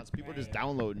going on. So people were Right. just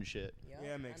downloading shit. Yep,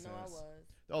 Yeah, it makes I know sense. I was.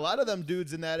 A lot of them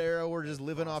dudes in that era were just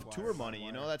living off Crosswire, tour money.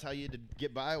 You know, Crosswire. that's how you had to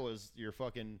get by was your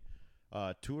fucking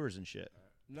tours and shit.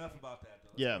 Enough about that, though.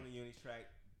 Let's Yeah. go to Uni's track.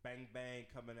 Bang Bang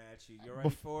coming at you. You ready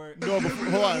for it? No, hold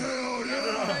on.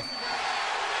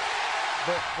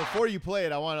 But before you play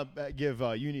it, I want to give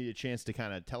Uni a chance to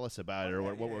kind of tell us about it or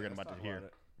what we're going let's about to talk hear.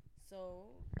 about it. So,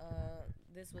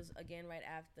 this was again right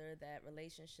after that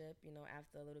relationship, you know,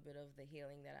 after a little bit of the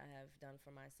healing that I have done for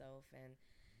myself. And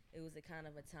it was a kind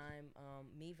of a time,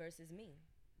 me versus me,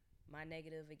 my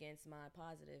negative against my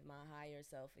positive, my higher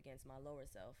self against my lower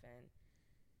self. And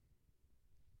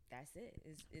that's it.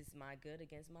 It's my good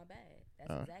against my bad.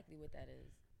 That's exactly what that is.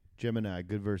 Gemini,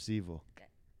 good versus evil.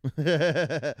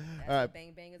 That's All right. what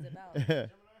Bang Bang is about.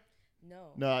 No.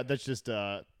 No, that's just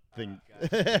a thing.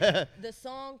 The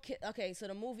song, okay, so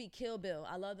the movie Kill Bill.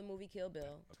 I love the movie Kill Bill.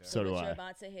 Okay. So do what I. you're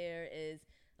about to hear is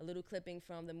a little clipping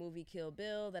from the movie Kill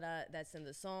Bill that's in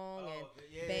the song,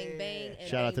 and Bang Bang. And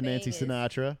Shout out to Bang Nancy Bang is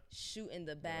Sinatra. shooting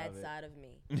the bad Love it. side of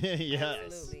me. Yes,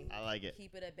 Absolutely. I like it.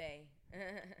 Keep it at bay.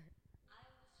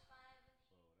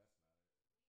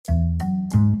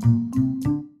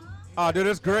 Oh, dude,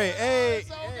 that's great. Hey.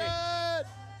 So hey.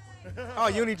 good. Oh,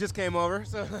 Uni just came over.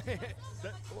 So. Okay.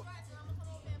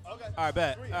 All right,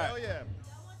 bet. Sweet. All right. Hell yeah.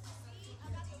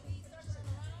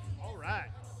 All right.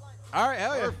 All right,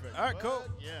 hell yeah. Perfect. All right, cool. What?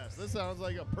 Yes, this sounds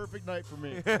like a perfect night for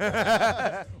me.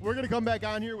 We're going to come back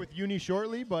on here with Uni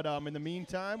shortly, but in the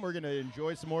meantime, we're going to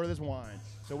enjoy some more of this wine.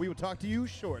 So we will talk to you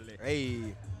shortly.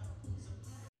 Hey.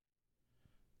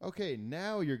 Okay,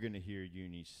 now you're going to hear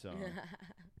Uni's song.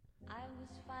 I was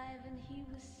 5 and he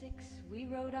was 6. We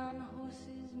rode on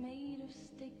horses made of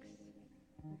sticks.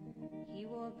 He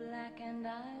wore black and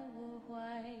I wore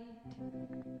white.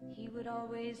 He would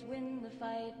always win the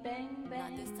fight. Bang, bang.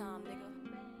 Not this time,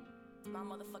 nigga. It's my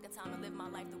motherfucking time to live my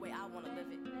life the way I wanna live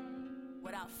it.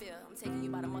 Without fear, I'm taking you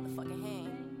by the motherfucking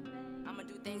hand. I'ma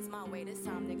do things my way this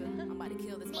time, nigga. I'm about to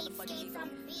kill this motherfucking ego.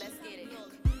 Let's get it.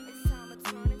 Look, it's time to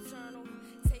turn internal.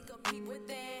 Take a peep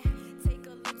within. Take a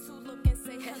little look and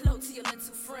say hello to your little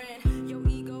friend. Your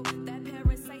ego, that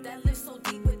parasite that lives so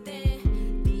deep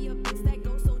within. The abyss that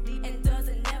goes so deep and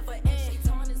doesn't never end.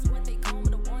 Shaitan is what they call me,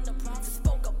 the one the prophet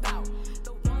spoke about.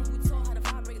 The one who taught how to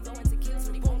vibrate low and to kill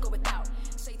so he won't go without.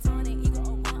 Shaitan ain't ego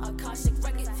or one Akashic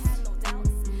records. I had no doubts.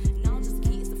 Knowledge is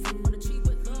key, it's the fruit of the tree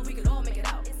with love. We could all make it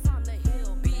out. It's time to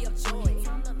heal, be of joy.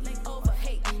 Time to lay over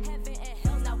hate. Heaven and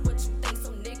hell, not what you think.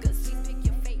 So niggas, please pick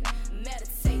your fate.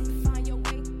 Meditate, find your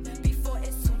way before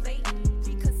it's too late.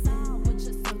 Reconcile with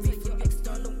yourself if your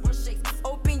external world shakes.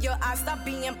 Open your eyes, stop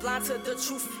being blind to the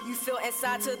truth. You feel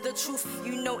inside to the truth,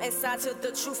 you know inside to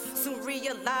the truth. Soon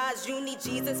realize you need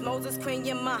Jesus, Moses, Queen,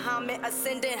 Muhammad,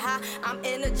 ascending high. I'm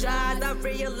energized, I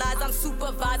realize I'm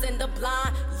supervising the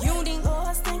blind. Uni.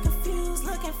 Lost and confused,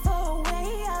 looking for a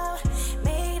way out.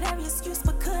 Made every excuse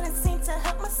but couldn't seem to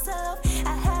help myself.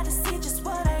 I had to see just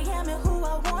what I am and who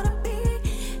I wanna be.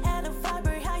 Had to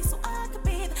vibrate high so I could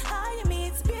be the higher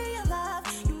me. To be alive,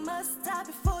 you must die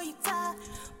before you die.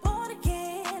 Born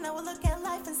again, I will look at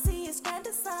life and see its grand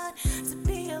design. To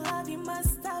be alive, you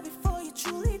must die before you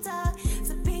truly die.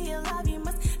 To be alive, you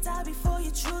must die before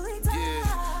you truly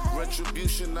die. Run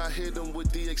retribution. I hit them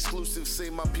with the exclusive. Say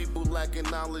my people lacking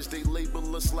knowledge, they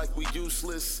label us like we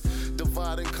useless.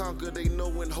 Divide and conquer, they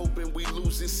know and hoping we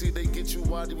lose it. See, they get you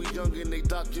while we young and they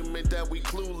document that we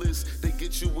clueless. They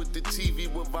get you with the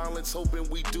TV with violence, hoping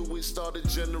we do it. Start a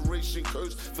generation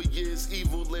cursed for years,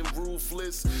 evil and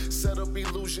ruthless. Set up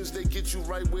illusions, they get you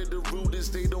right where the root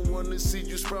is. They don't want to see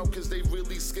you sprout cause they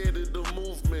really scared of the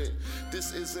movement.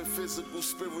 This isn't physical,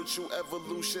 spiritual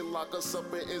evolution. Lock us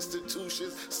up in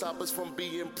institutions, stop us from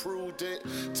being prudent.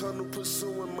 Tunnel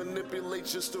pursuing, manipulate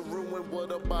just to ruin.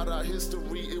 What about our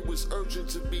history? It was urgent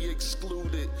to be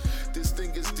excluded. This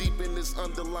thing is deep and it's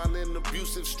underlying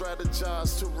abusive.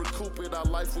 Strategize to recoup it. Our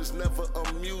life was never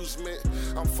amusement.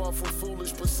 I'm far from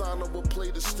foolish. Persona will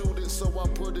play the student, so I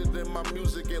put it in my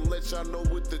music and let y'all know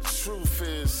what the truth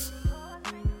is. I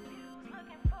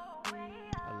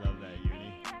love that,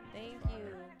 Uni. Thank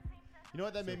you. You know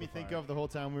what that made me think of the whole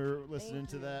time we were listening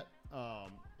to that?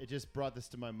 It just brought this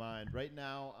to my mind. Right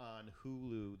now on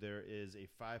Hulu, there is a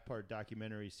 5-part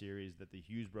documentary series that the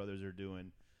Hughes brothers are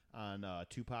doing on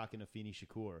Tupac and Afeni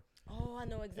Shakur. Oh, I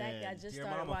know exactly. I just Dear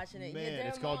started Mama. watching it. Man, Dear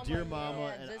it's called Dear Mama.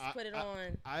 Yeah, And just put it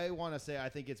on. I want to say I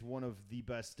think it's one of the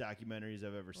best documentaries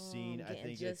I've ever seen. I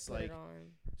think it's put like it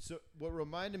on. so. What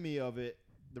reminded me of it,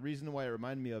 the reason why it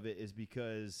reminded me of it is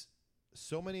because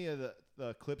so many of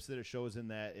the clips that it shows in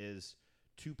that is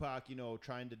Tupac,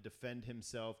 trying to defend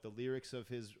himself, the lyrics of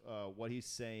his what he's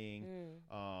saying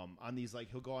on these,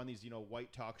 like, he'll go on these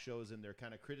white talk shows and they're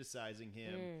kind of criticizing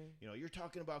him. You're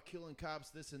talking about killing cops,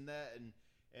 this and that, and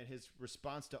his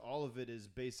response to all of it is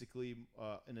basically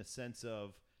in a sense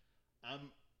of, I'm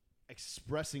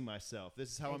expressing myself.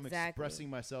 This is how I'm expressing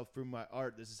myself through my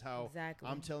art. This is how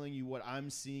I'm telling you what I'm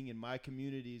seeing in my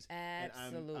communities.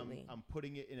 Absolutely. And I'm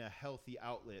putting it in a healthy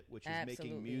outlet, which is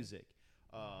making music.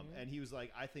 And he was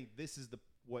like, I think this is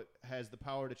what has the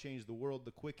power to change the world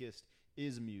the quickest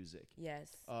is music. Yes.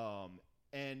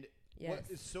 And what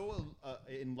is so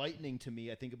enlightening to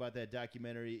me, I think, about that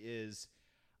documentary is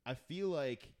I feel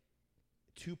like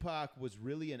Tupac was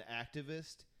really an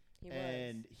activist.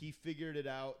 He figured it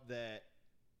out that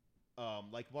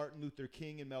like Martin Luther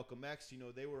King and Malcolm X,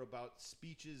 they were about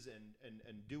speeches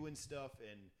and doing stuff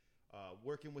and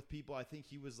working with people. I think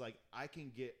he was like, I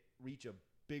can reach a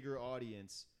bigger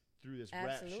audience through this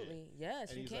rap shit. Yes,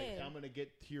 and you he's can. like, I'm gonna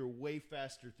get here way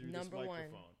faster through this microphone.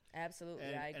 Absolutely,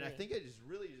 and, I agree. And I think it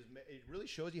really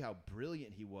shows you how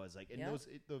brilliant he was. Like, and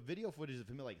the video footage of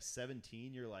him at like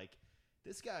 17, you're like,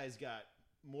 this guy's got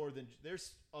more than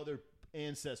there's other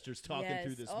ancestors talking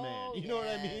through this man. You know what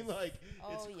I mean? Like,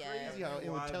 it's crazy how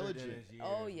intelligent. Yeah,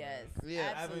 absolutely.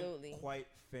 I haven't quite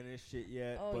finished it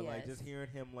yet, but like just hearing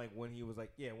him like when he was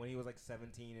like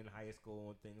 17 in high school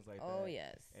and things like that.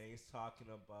 And he's talking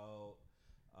about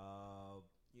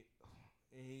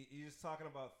he's talking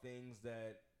about things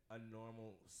that a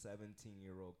normal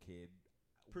 17-year-old kid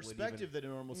perspective that a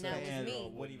normal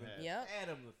 17-year-old wouldn't even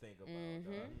fathom to think about.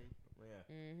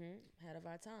 Ahead of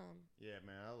our time. Yeah,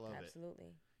 man, I love it.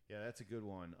 Absolutely. Yeah, that's a good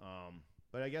one.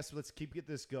 But I guess let's get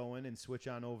this going and switch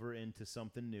on over into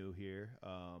something new here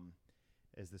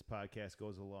as this podcast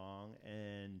goes along.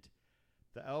 And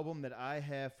the album that I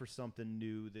have for something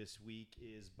new this week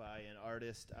is by an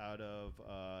artist out of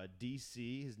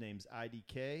D.C. His name's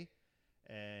IDK,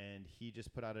 and he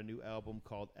just put out a new album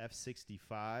called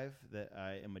F65 that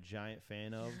I am a giant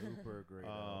fan of. Super great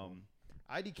album.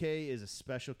 IDK is a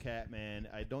special cat, man.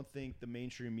 I don't think the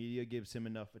mainstream media gives him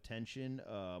enough attention.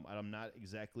 I'm not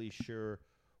exactly sure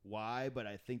why, but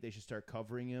I think they should start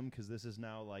covering him because this is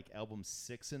now like album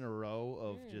 6 in a row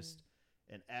of just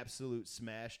an absolute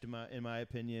smash in my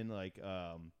opinion. Like,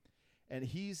 and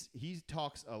he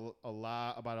talks a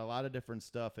lot about a lot of different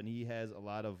stuff, and he has a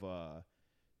lot of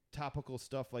topical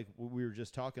stuff like we were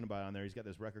just talking about on there. He's got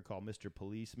this record called Mr.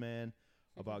 Policeman,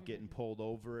 about getting pulled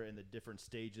over and the different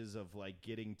stages of like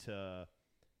getting to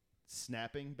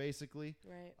snapping, basically.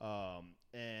 Right.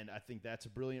 And I think that's a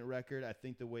brilliant record. I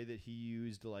think the way that he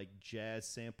used like jazz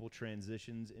sample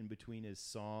transitions in between his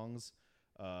songs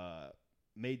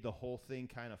made the whole thing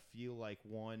kind of feel like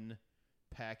one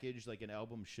package, like an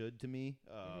album should to me.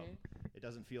 It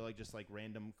doesn't feel like just like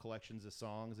random collections of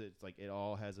songs. It's like it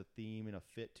all has a theme and a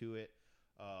fit to it.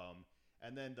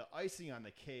 And then the icing on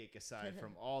the cake, aside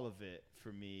from all of it,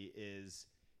 for me is,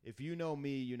 if you know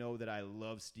me, you know that I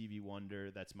love Stevie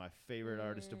Wonder. That's my favorite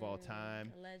artist of all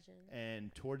time. A legend.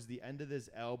 And towards the end of this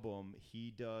album,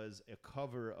 he does a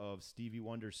cover of Stevie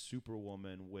Wonder's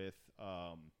Superwoman with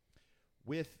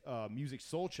Music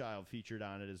Soul Child featured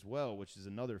on it as well, which is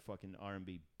another fucking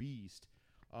R&B beast.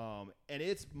 And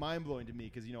it's mind-blowing to me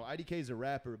because, you know, IDK is a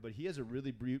rapper, but he has a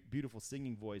really beautiful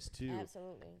singing voice, too.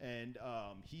 Absolutely. And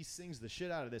he sings the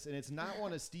shit out of this. And it's not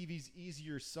one of Stevie's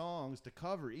easier songs to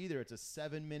cover either. It's a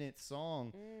 7-minute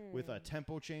song with a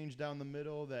tempo change down the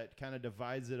middle that kind of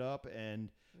divides it up. And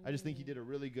I just think he did a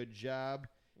really good job.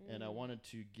 And I wanted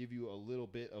to give you a little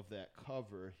bit of that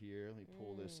cover here. Let me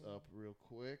pull this up real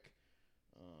quick.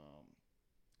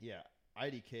 Yeah.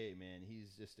 IDK, man,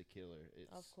 he's just a killer.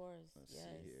 Of course. Let's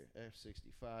see here.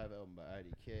 F65 album by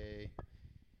IDK.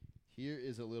 Here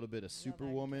is a little bit of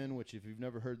Superwoman, which if you've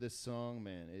never heard this song,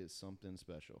 man, it is something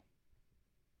special.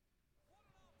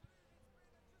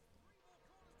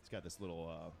 It's got this little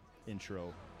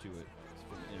intro to it. It's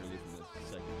from the interlude from the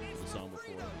second of the song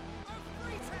before.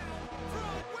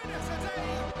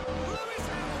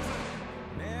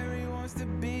 Mary wants to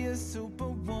be a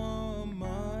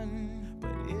superwoman.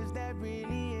 Is that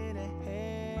really in her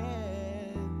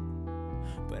head?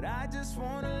 But I just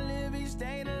wanna live each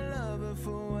day to love her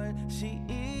for what she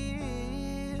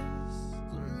is.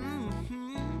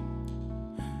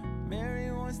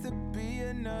 Mary wants to be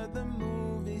another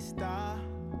movie star,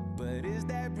 but is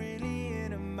that really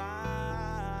in her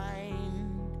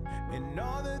mind? And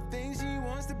all the things she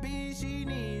wants to be, she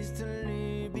needs to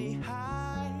leave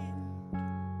behind.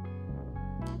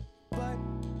 But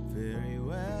very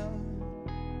well,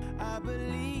 I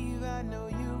believe I know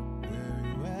you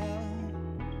very well.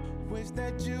 Wish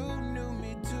that you knew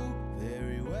me too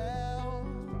very well.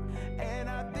 And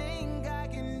I think I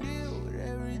can deal with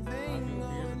everything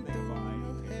going through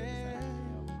your head.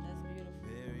 That's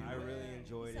beautiful. I really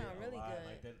enjoyed it really a lot. good.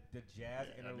 Like the jazz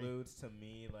interludes to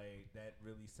me, like that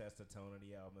really sets the tone of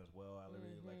the album as well. I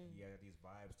really like he had these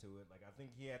vibes to it. Like I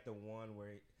think he had the one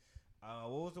where,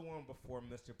 what was the one before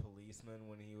Mr. Policeman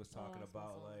when he was talking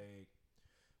about like.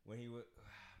 When he was,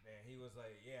 man, he was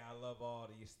like, yeah, I love all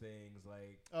these things,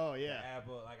 like, oh yeah,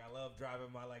 Apple, like I love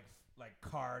driving my like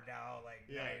car down like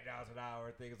 90 miles an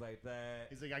hour, things like that.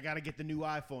 He's like, I gotta get the new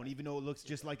iPhone, even though it looks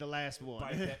just like the last one.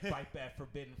 Bite that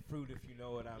forbidden fruit, if you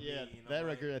know what I mean. Yeah, that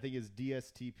record I think is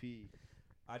DSTP.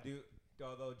 I do,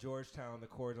 although Georgetown, the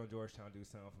chords on Georgetown do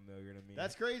sound familiar to me.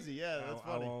 That's crazy. Yeah, that's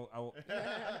funny. I won't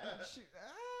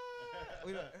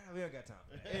we don't got time.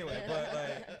 Anyway, but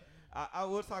like. I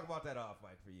will talk about that off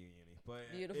mic for you, Uni.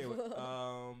 But beautiful. Anyway,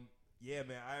 yeah,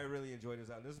 man, I really enjoyed this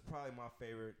album. This is probably my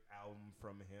favorite album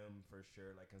from him for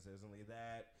sure. Like consistently,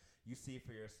 that You See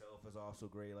For Yourself is also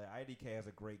great. Like IDK has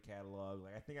a great catalog.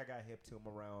 Like I think I got hip to him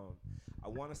around. I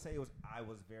want to say it was I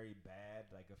Was Very Bad.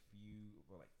 Like 6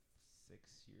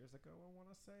 years ago. I want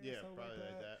to say. Yeah, probably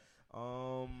like that.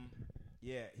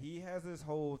 Yeah, he has this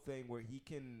whole thing where he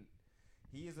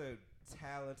is a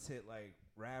talented like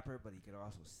rapper, but he can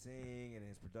also sing, and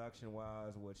his production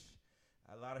wise, which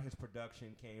a lot of his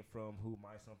production came from Who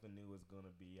My Something New Is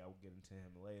Gonna Be. I will get into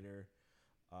him later.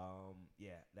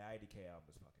 Yeah, the IDK album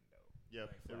is fucking dope.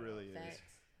 Yep, like, it really is. Thanks.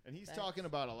 And he's talking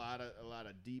about a lot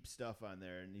of deep stuff on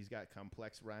there, and he's got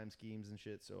complex rhyme schemes and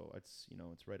shit. So it's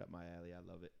it's right up my alley. I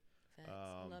love it. Facts.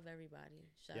 I love everybody.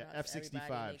 Shout yeah, out to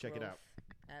F65. Check it out.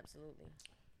 Absolutely.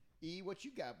 E, what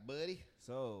you got, buddy?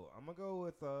 So I'm gonna go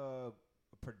with a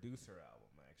producer album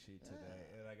actually today.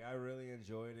 And, like I really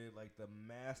enjoyed it. Like the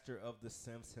master of the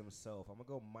Simps himself. I'm gonna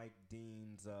go Mike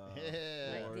Dean's.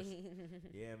 Mike Dean.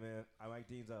 Yeah, man. Mike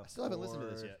Dean's. I still haven't listened to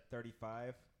this yet.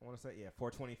 35. I want to say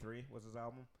 423 was his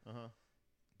album.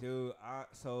 Dude,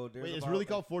 so there's wait, it's really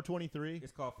called 423.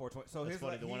 It's called 420. So that's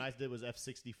funny. The one I did was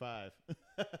F65.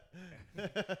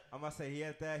 I'm gonna say he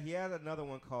had that. He had another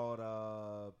one called.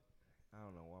 I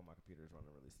don't know why my computer is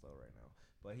running really slow right now.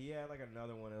 But he had like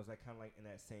another one. It was like kind of like in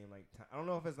that same like time. I don't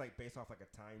know if it's like based off like a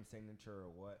time signature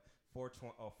or what.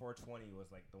 420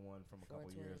 was like the one from a couple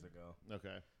years ago.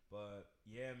 Okay. But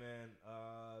yeah, man.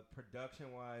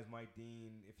 Production wise, Mike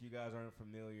Dean. If you guys aren't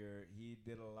familiar, he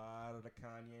did a lot of the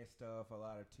Kanye stuff, a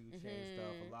lot of 2 Chainz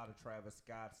stuff, a lot of Travis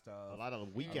Scott stuff, a lot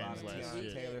of Weeknd's last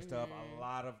year, Taylor stuff, a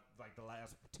lot of like the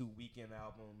last 2 Weeknd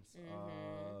albums.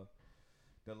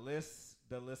 The list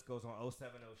goes on.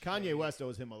 070 Kanye West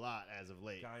owes him a lot as of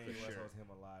late. Kanye West owes him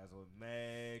a lot. So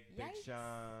Meg, Big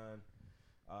Sean,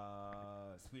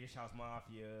 Swedish House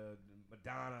Mafia,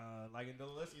 Madonna. Like the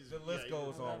list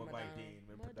goes on with Mike Dean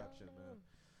in production, man.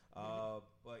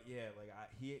 But yeah, like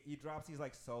he drops these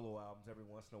like solo albums every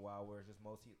once in a while where it's just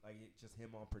mostly like just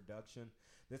him on production.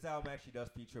 This album actually does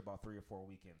feature about 3 or 4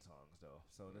 Weeknd songs though,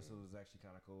 so this was actually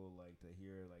kind of cool, like to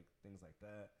hear like things like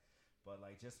that. But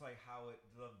like just like how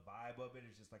the vibe above it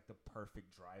is just like the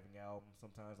perfect driving album.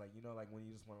 Sometimes like like when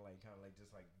you just want to like kind of like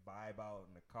just like vibe out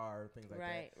in the car, things like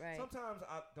that. Right. Sometimes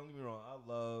don't get me wrong, I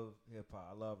love hip hop,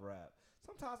 I love rap.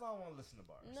 Sometimes I don't want to listen to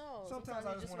bars. No. Sometimes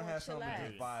I just want to have something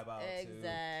to just vibe out to.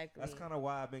 Exactly. That's kind of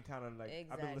why I've been kind of like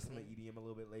I've been listening to EDM a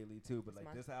little bit lately too. But like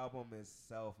this album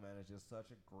itself, man, is just such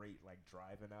a great like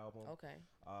driving album. Okay.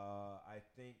 I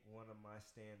think one of my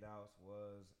standouts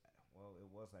was it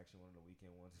was actually one of the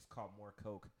weekend ones. It's called More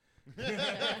Coke.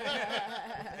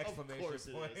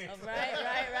 Exclamation point.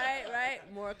 Right.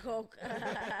 More Coke.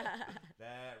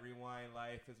 That Rewind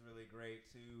Life is really great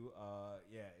too.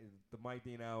 The Mike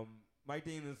Dean album. Mike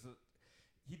Dean is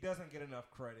he doesn't get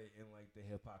enough credit in like the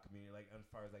hip hop community, like as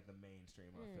far as like the mainstream.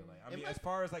 I feel like as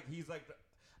far as like he's like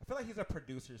I feel like he's a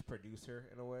producer's producer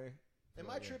in a way. Am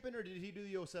I tripping, or did he do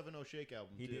the 070 Shake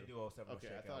album? He did do 070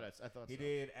 Shake. I thought he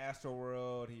did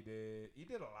Astroworld. He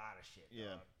did a lot of shit.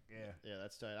 Yeah,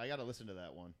 that's tight. I gotta listen to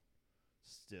that one.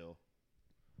 Still.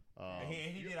 And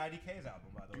he did IDK's album,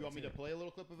 by the way. Do you want me to play a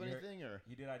little clip of anything, or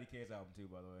he did IDK's album too,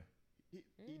 by the way.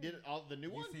 He did all the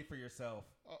new one. You see for yourself.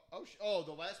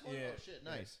 The last one. Yeah. Oh shit,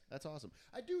 nice. Yeah. That's awesome.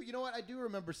 I do. You know what? I do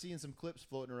remember seeing some clips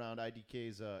floating around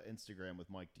IDK's Instagram with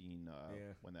Mike Dean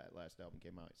when that last album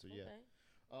came out. So yeah.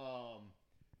 Okay.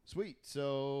 Sweet.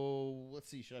 So let's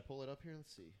see. Should I pull it up here?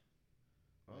 Let's see.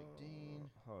 Mike Dean.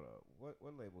 Hold up. What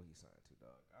label he signed to,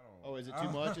 dog? I don't. Oh, is it too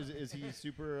much? Is he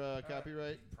super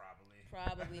copyright?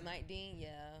 Probably Mike Dean,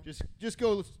 yeah. Just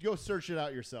go search it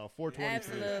out yourself.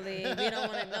 423. Absolutely. We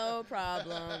don't want no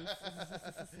problems.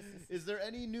 Is there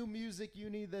any new music,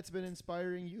 Uni, that's been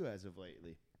inspiring you as of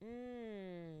lately?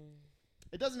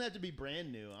 It doesn't have to be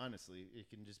brand new, honestly. It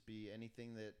can just be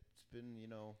anything that's been,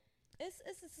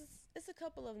 It's a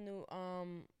couple of new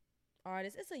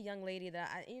artists. It's a young lady that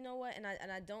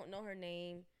I don't know her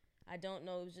name. I don't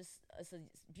know. It's a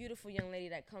beautiful young lady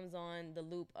that comes on the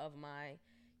loop of my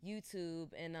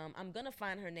YouTube, and I'm gonna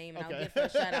find her name and I'll give her a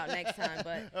shout out next time.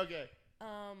 But okay,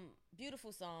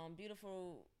 beautiful song,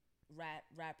 beautiful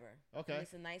rapper. Okay, and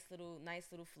it's a nice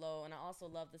little flow, and I also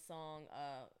love the song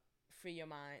 "Free Your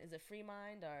Mind." Is it Free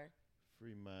Mind or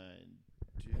Free Mind?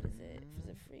 What is it? Is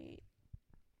it free?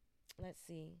 Let's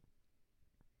see.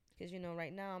 Because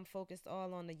right now I'm focused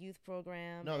all on the youth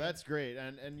program. No, that's great,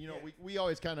 and we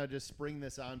always kind of just spring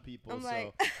this on people. I'm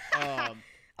like,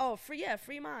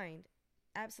 Free Mind.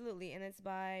 Absolutely, and it's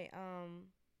by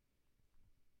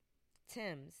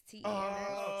Thames. T-E-M-S.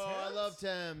 Oh, I love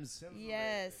Thames.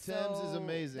 Yes, Thames is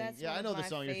amazing. Yeah, I know the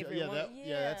song.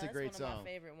 That's a great song. One of my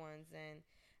favorite ones, and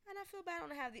I feel bad I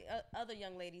don't have the other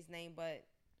young lady's name, but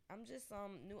I'm just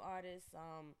new artists,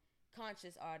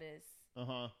 conscious artists.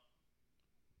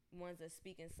 Ones that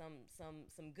speaking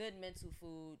some good mental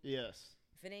food. Yes.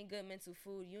 If it ain't good mental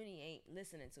food, Uni ain't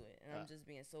listening to it. And I'm just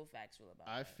being so factual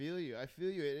about it. I feel you.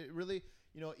 It really,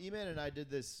 E-Man and I did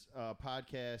this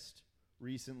podcast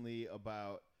recently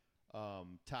about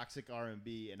toxic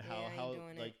R&B and how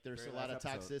like there's a lot of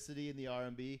toxicity in the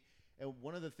R&B. And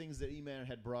one of the things that E-Man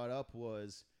had brought up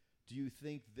was, do you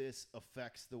think this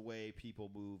affects the way people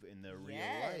move in their real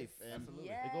life? And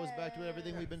it goes back to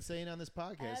everything we've been saying on this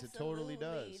podcast. Absolutely. It totally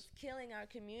does. It's killing our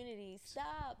community.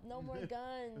 Stop. No more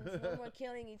guns. No more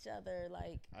killing each other.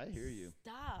 Like, I hear you.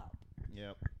 Stop.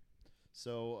 Yep.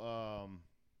 So,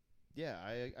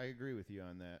 I agree with you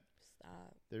on that.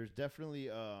 Stop. There's definitely,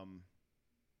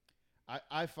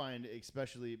 I find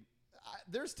especially,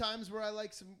 there's times where I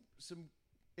like some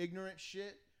ignorant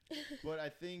shit, but I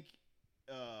think,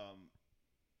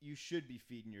 you should be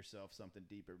feeding yourself something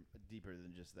deeper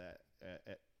than just that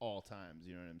at all times.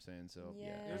 You know what I'm saying? So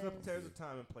there's a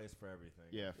time and place for everything.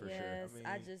 Yeah, for sure.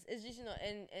 It's just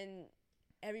and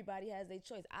everybody has their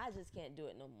choice. I just can't do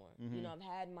it no more. Mm-hmm. I've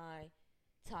had my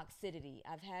toxicity.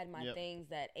 I've had my things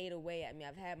that ate away at me.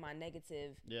 I've had my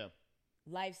negative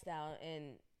lifestyle,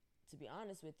 and to be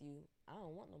honest with you, I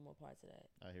don't want no more parts of that.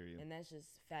 I hear you. And that's just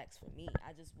facts for me.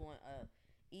 I just want a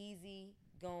easy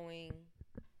going,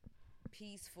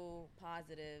 peaceful,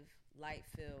 positive,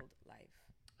 light-filled life.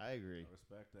 I agree. I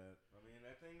respect that. I mean,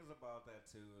 the thing is about that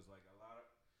too is like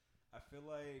I feel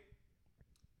like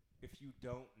if you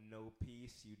don't know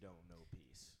peace, you don't know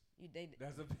peace.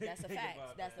 That's a big thing fact.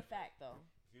 About that's that. a fact, though.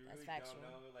 If you really don't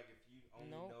know, like if you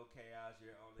only know chaos,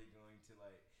 you're only going to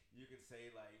like. You can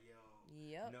say like,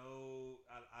 no,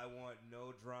 I want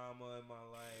no drama in my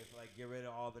life. Like, get rid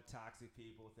of all the toxic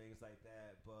people, things like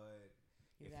that. But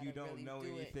if you don't really know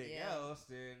anything else,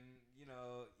 then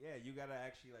you gotta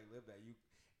actually like live that.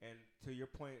 And to your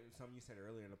point, something you said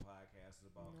earlier in the podcast is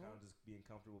about kind of just being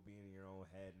comfortable being in your own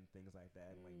head and things like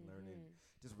that, and like learning,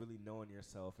 just really knowing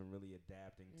yourself and really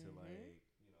adapting to like,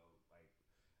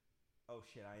 oh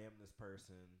shit, I am this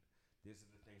person. this is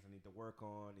the things I need to work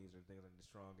on. These are the things I need to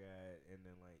strong at, and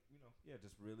then like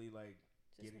just really like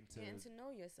getting to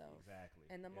know yourself exactly,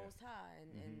 and the Most High,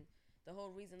 and the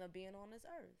whole reason of being on this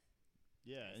earth.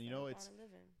 Yeah, and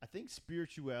I think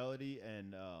spirituality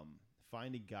and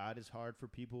finding God is hard for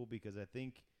people because I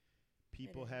think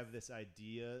people have this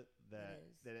idea that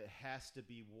it has to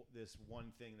be this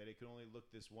one thing, that it can only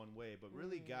look this one way, but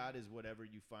really God is whatever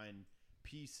you find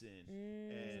peace in,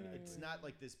 and it's not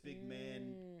like this big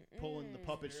man pulling the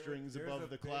puppet strings above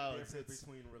the clouds. It's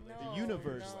between the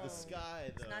universe, the sky,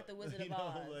 it's not the Wizard of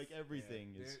Oz. Like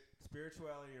everything is.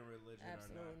 Spirituality and religion are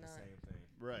not the same thing.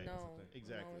 Right. No,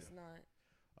 exactly. No, it's not.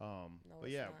 But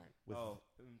yeah.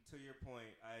 To your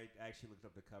point, I actually looked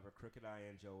up the cover. Crooked Eye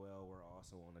and Joel were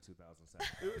also on the 2007.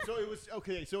 So it was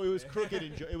okay. So it was Crooked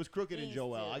and and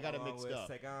Joel. I got it mixed up.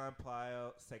 Sagan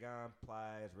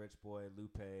Plies, Rich Boy,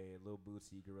 Lupe, Lil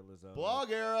Bootsy, Gorilla Zoe,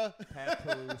 Blog era,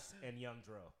 Papoose, and Young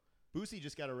Dro. Bootsy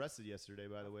just got arrested yesterday,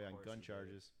 by the way, on gun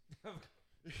charges.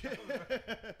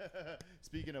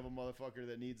 Speaking of a motherfucker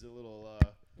that needs a little a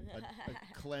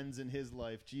cleanse in his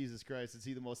life, Jesus Christ, is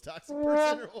he the most toxic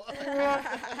person or what?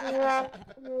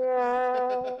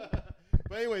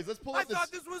 But anyways, let's pull up I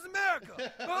thought this was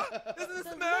America. Huh? Isn't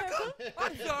this America?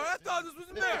 I'm sorry, I thought this was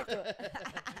America.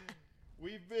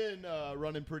 We've been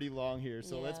running pretty long here,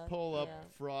 so let's pull up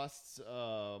Frost's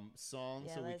song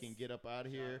so we can get up out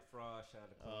of here. Frost, shout out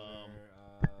to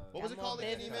Cloner. What was it called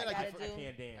again, man? I Can't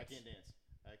Dance. I Can't Dance.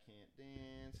 I Can't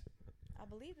Dance. I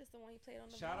believe it's the one he played on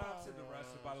the Shout out to the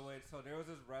wrestler, by the way. So there was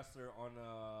this wrestler on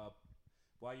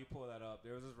while you pull that up,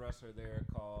 there was this wrestler there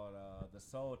called the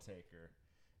Soul Taker.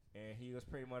 And he was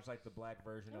pretty much like the black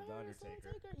version of the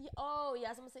Undertaker. Oh,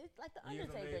 yes, I'm going to say it's like the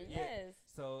Undertaker, yes.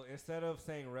 So instead of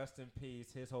saying rest in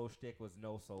peace, his whole shtick was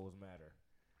no souls matter.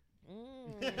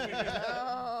 Oh, I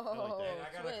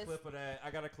got a clip of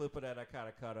that. I kind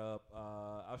of cut up.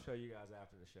 I'll show you guys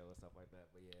after the show and stuff like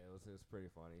that. But yeah, it was pretty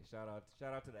funny. Shout out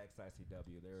to the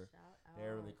XICW.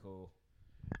 They're really cool.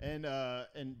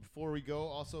 And before we go,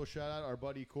 also shout out our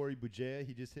buddy Corey Bujea.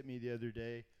 He just hit me the other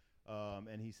day.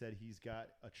 And he said he's got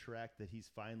a track that he's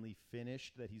finally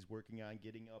finished that he's working on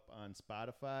getting up on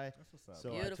Spotify. That's what's up.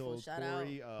 So Beautiful. I told Shout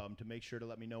Corey to make sure to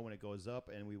let me know when it goes up,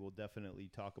 and we will definitely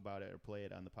talk about it or play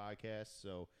it on the podcast.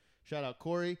 So shout out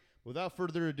Corey. Without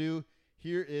further ado,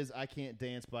 here is I Can't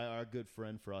Dance by our good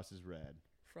friend Frost is Rad.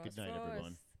 Good night,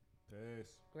 everyone.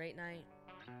 Peace. Great night.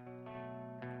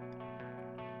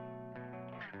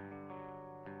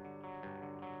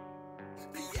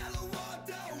 The yellow wall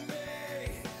don't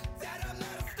mean that I'm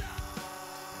not a star.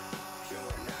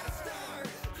 You're not a star.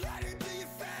 Light into your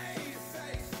face.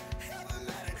 Haven't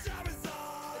met a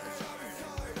Charizard.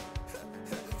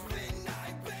 Spin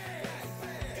night big.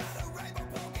 Got a rainbow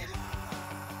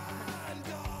Pokemon.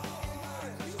 Dog.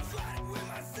 You fighting with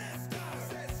my sister.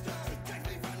 She takes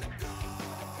me from the door.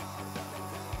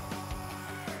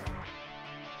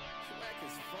 Swag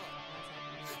is fun.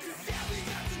 'Cause yeah, we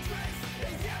got the drinks.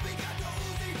 And yeah, we got the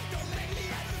Uzi. Don't make me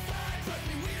at the side. Trust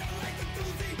me, we don't like the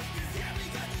doozy. 'Cause yeah, we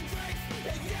got the drinks.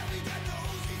 And yeah, we got the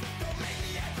Uzi. Don't make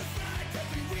me at the side. Trust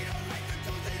me, we don't like the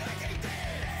doozy. I can't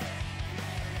dance.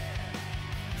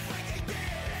 I can't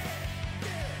dance.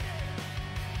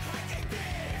 I can't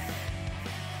dance.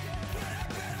 But I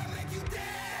bet I'll make you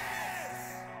dance.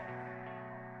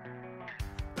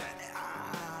 But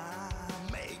I'll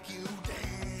make you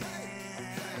dance.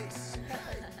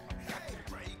 Got the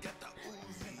break, got the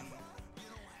Uzi. You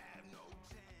don't have no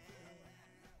chance.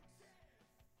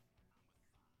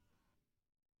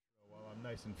 While I'm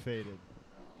nice and faded,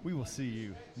 we will see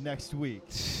you next week.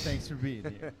 Thanks for being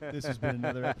here. This has been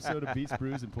another episode of Beats,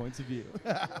 Brews, and Points of View.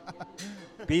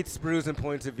 Beats, Brews, and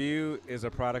Points of View is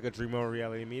a product of Dream On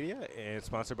Reality Media and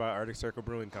sponsored by Arctic Circle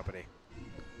Brewing Company.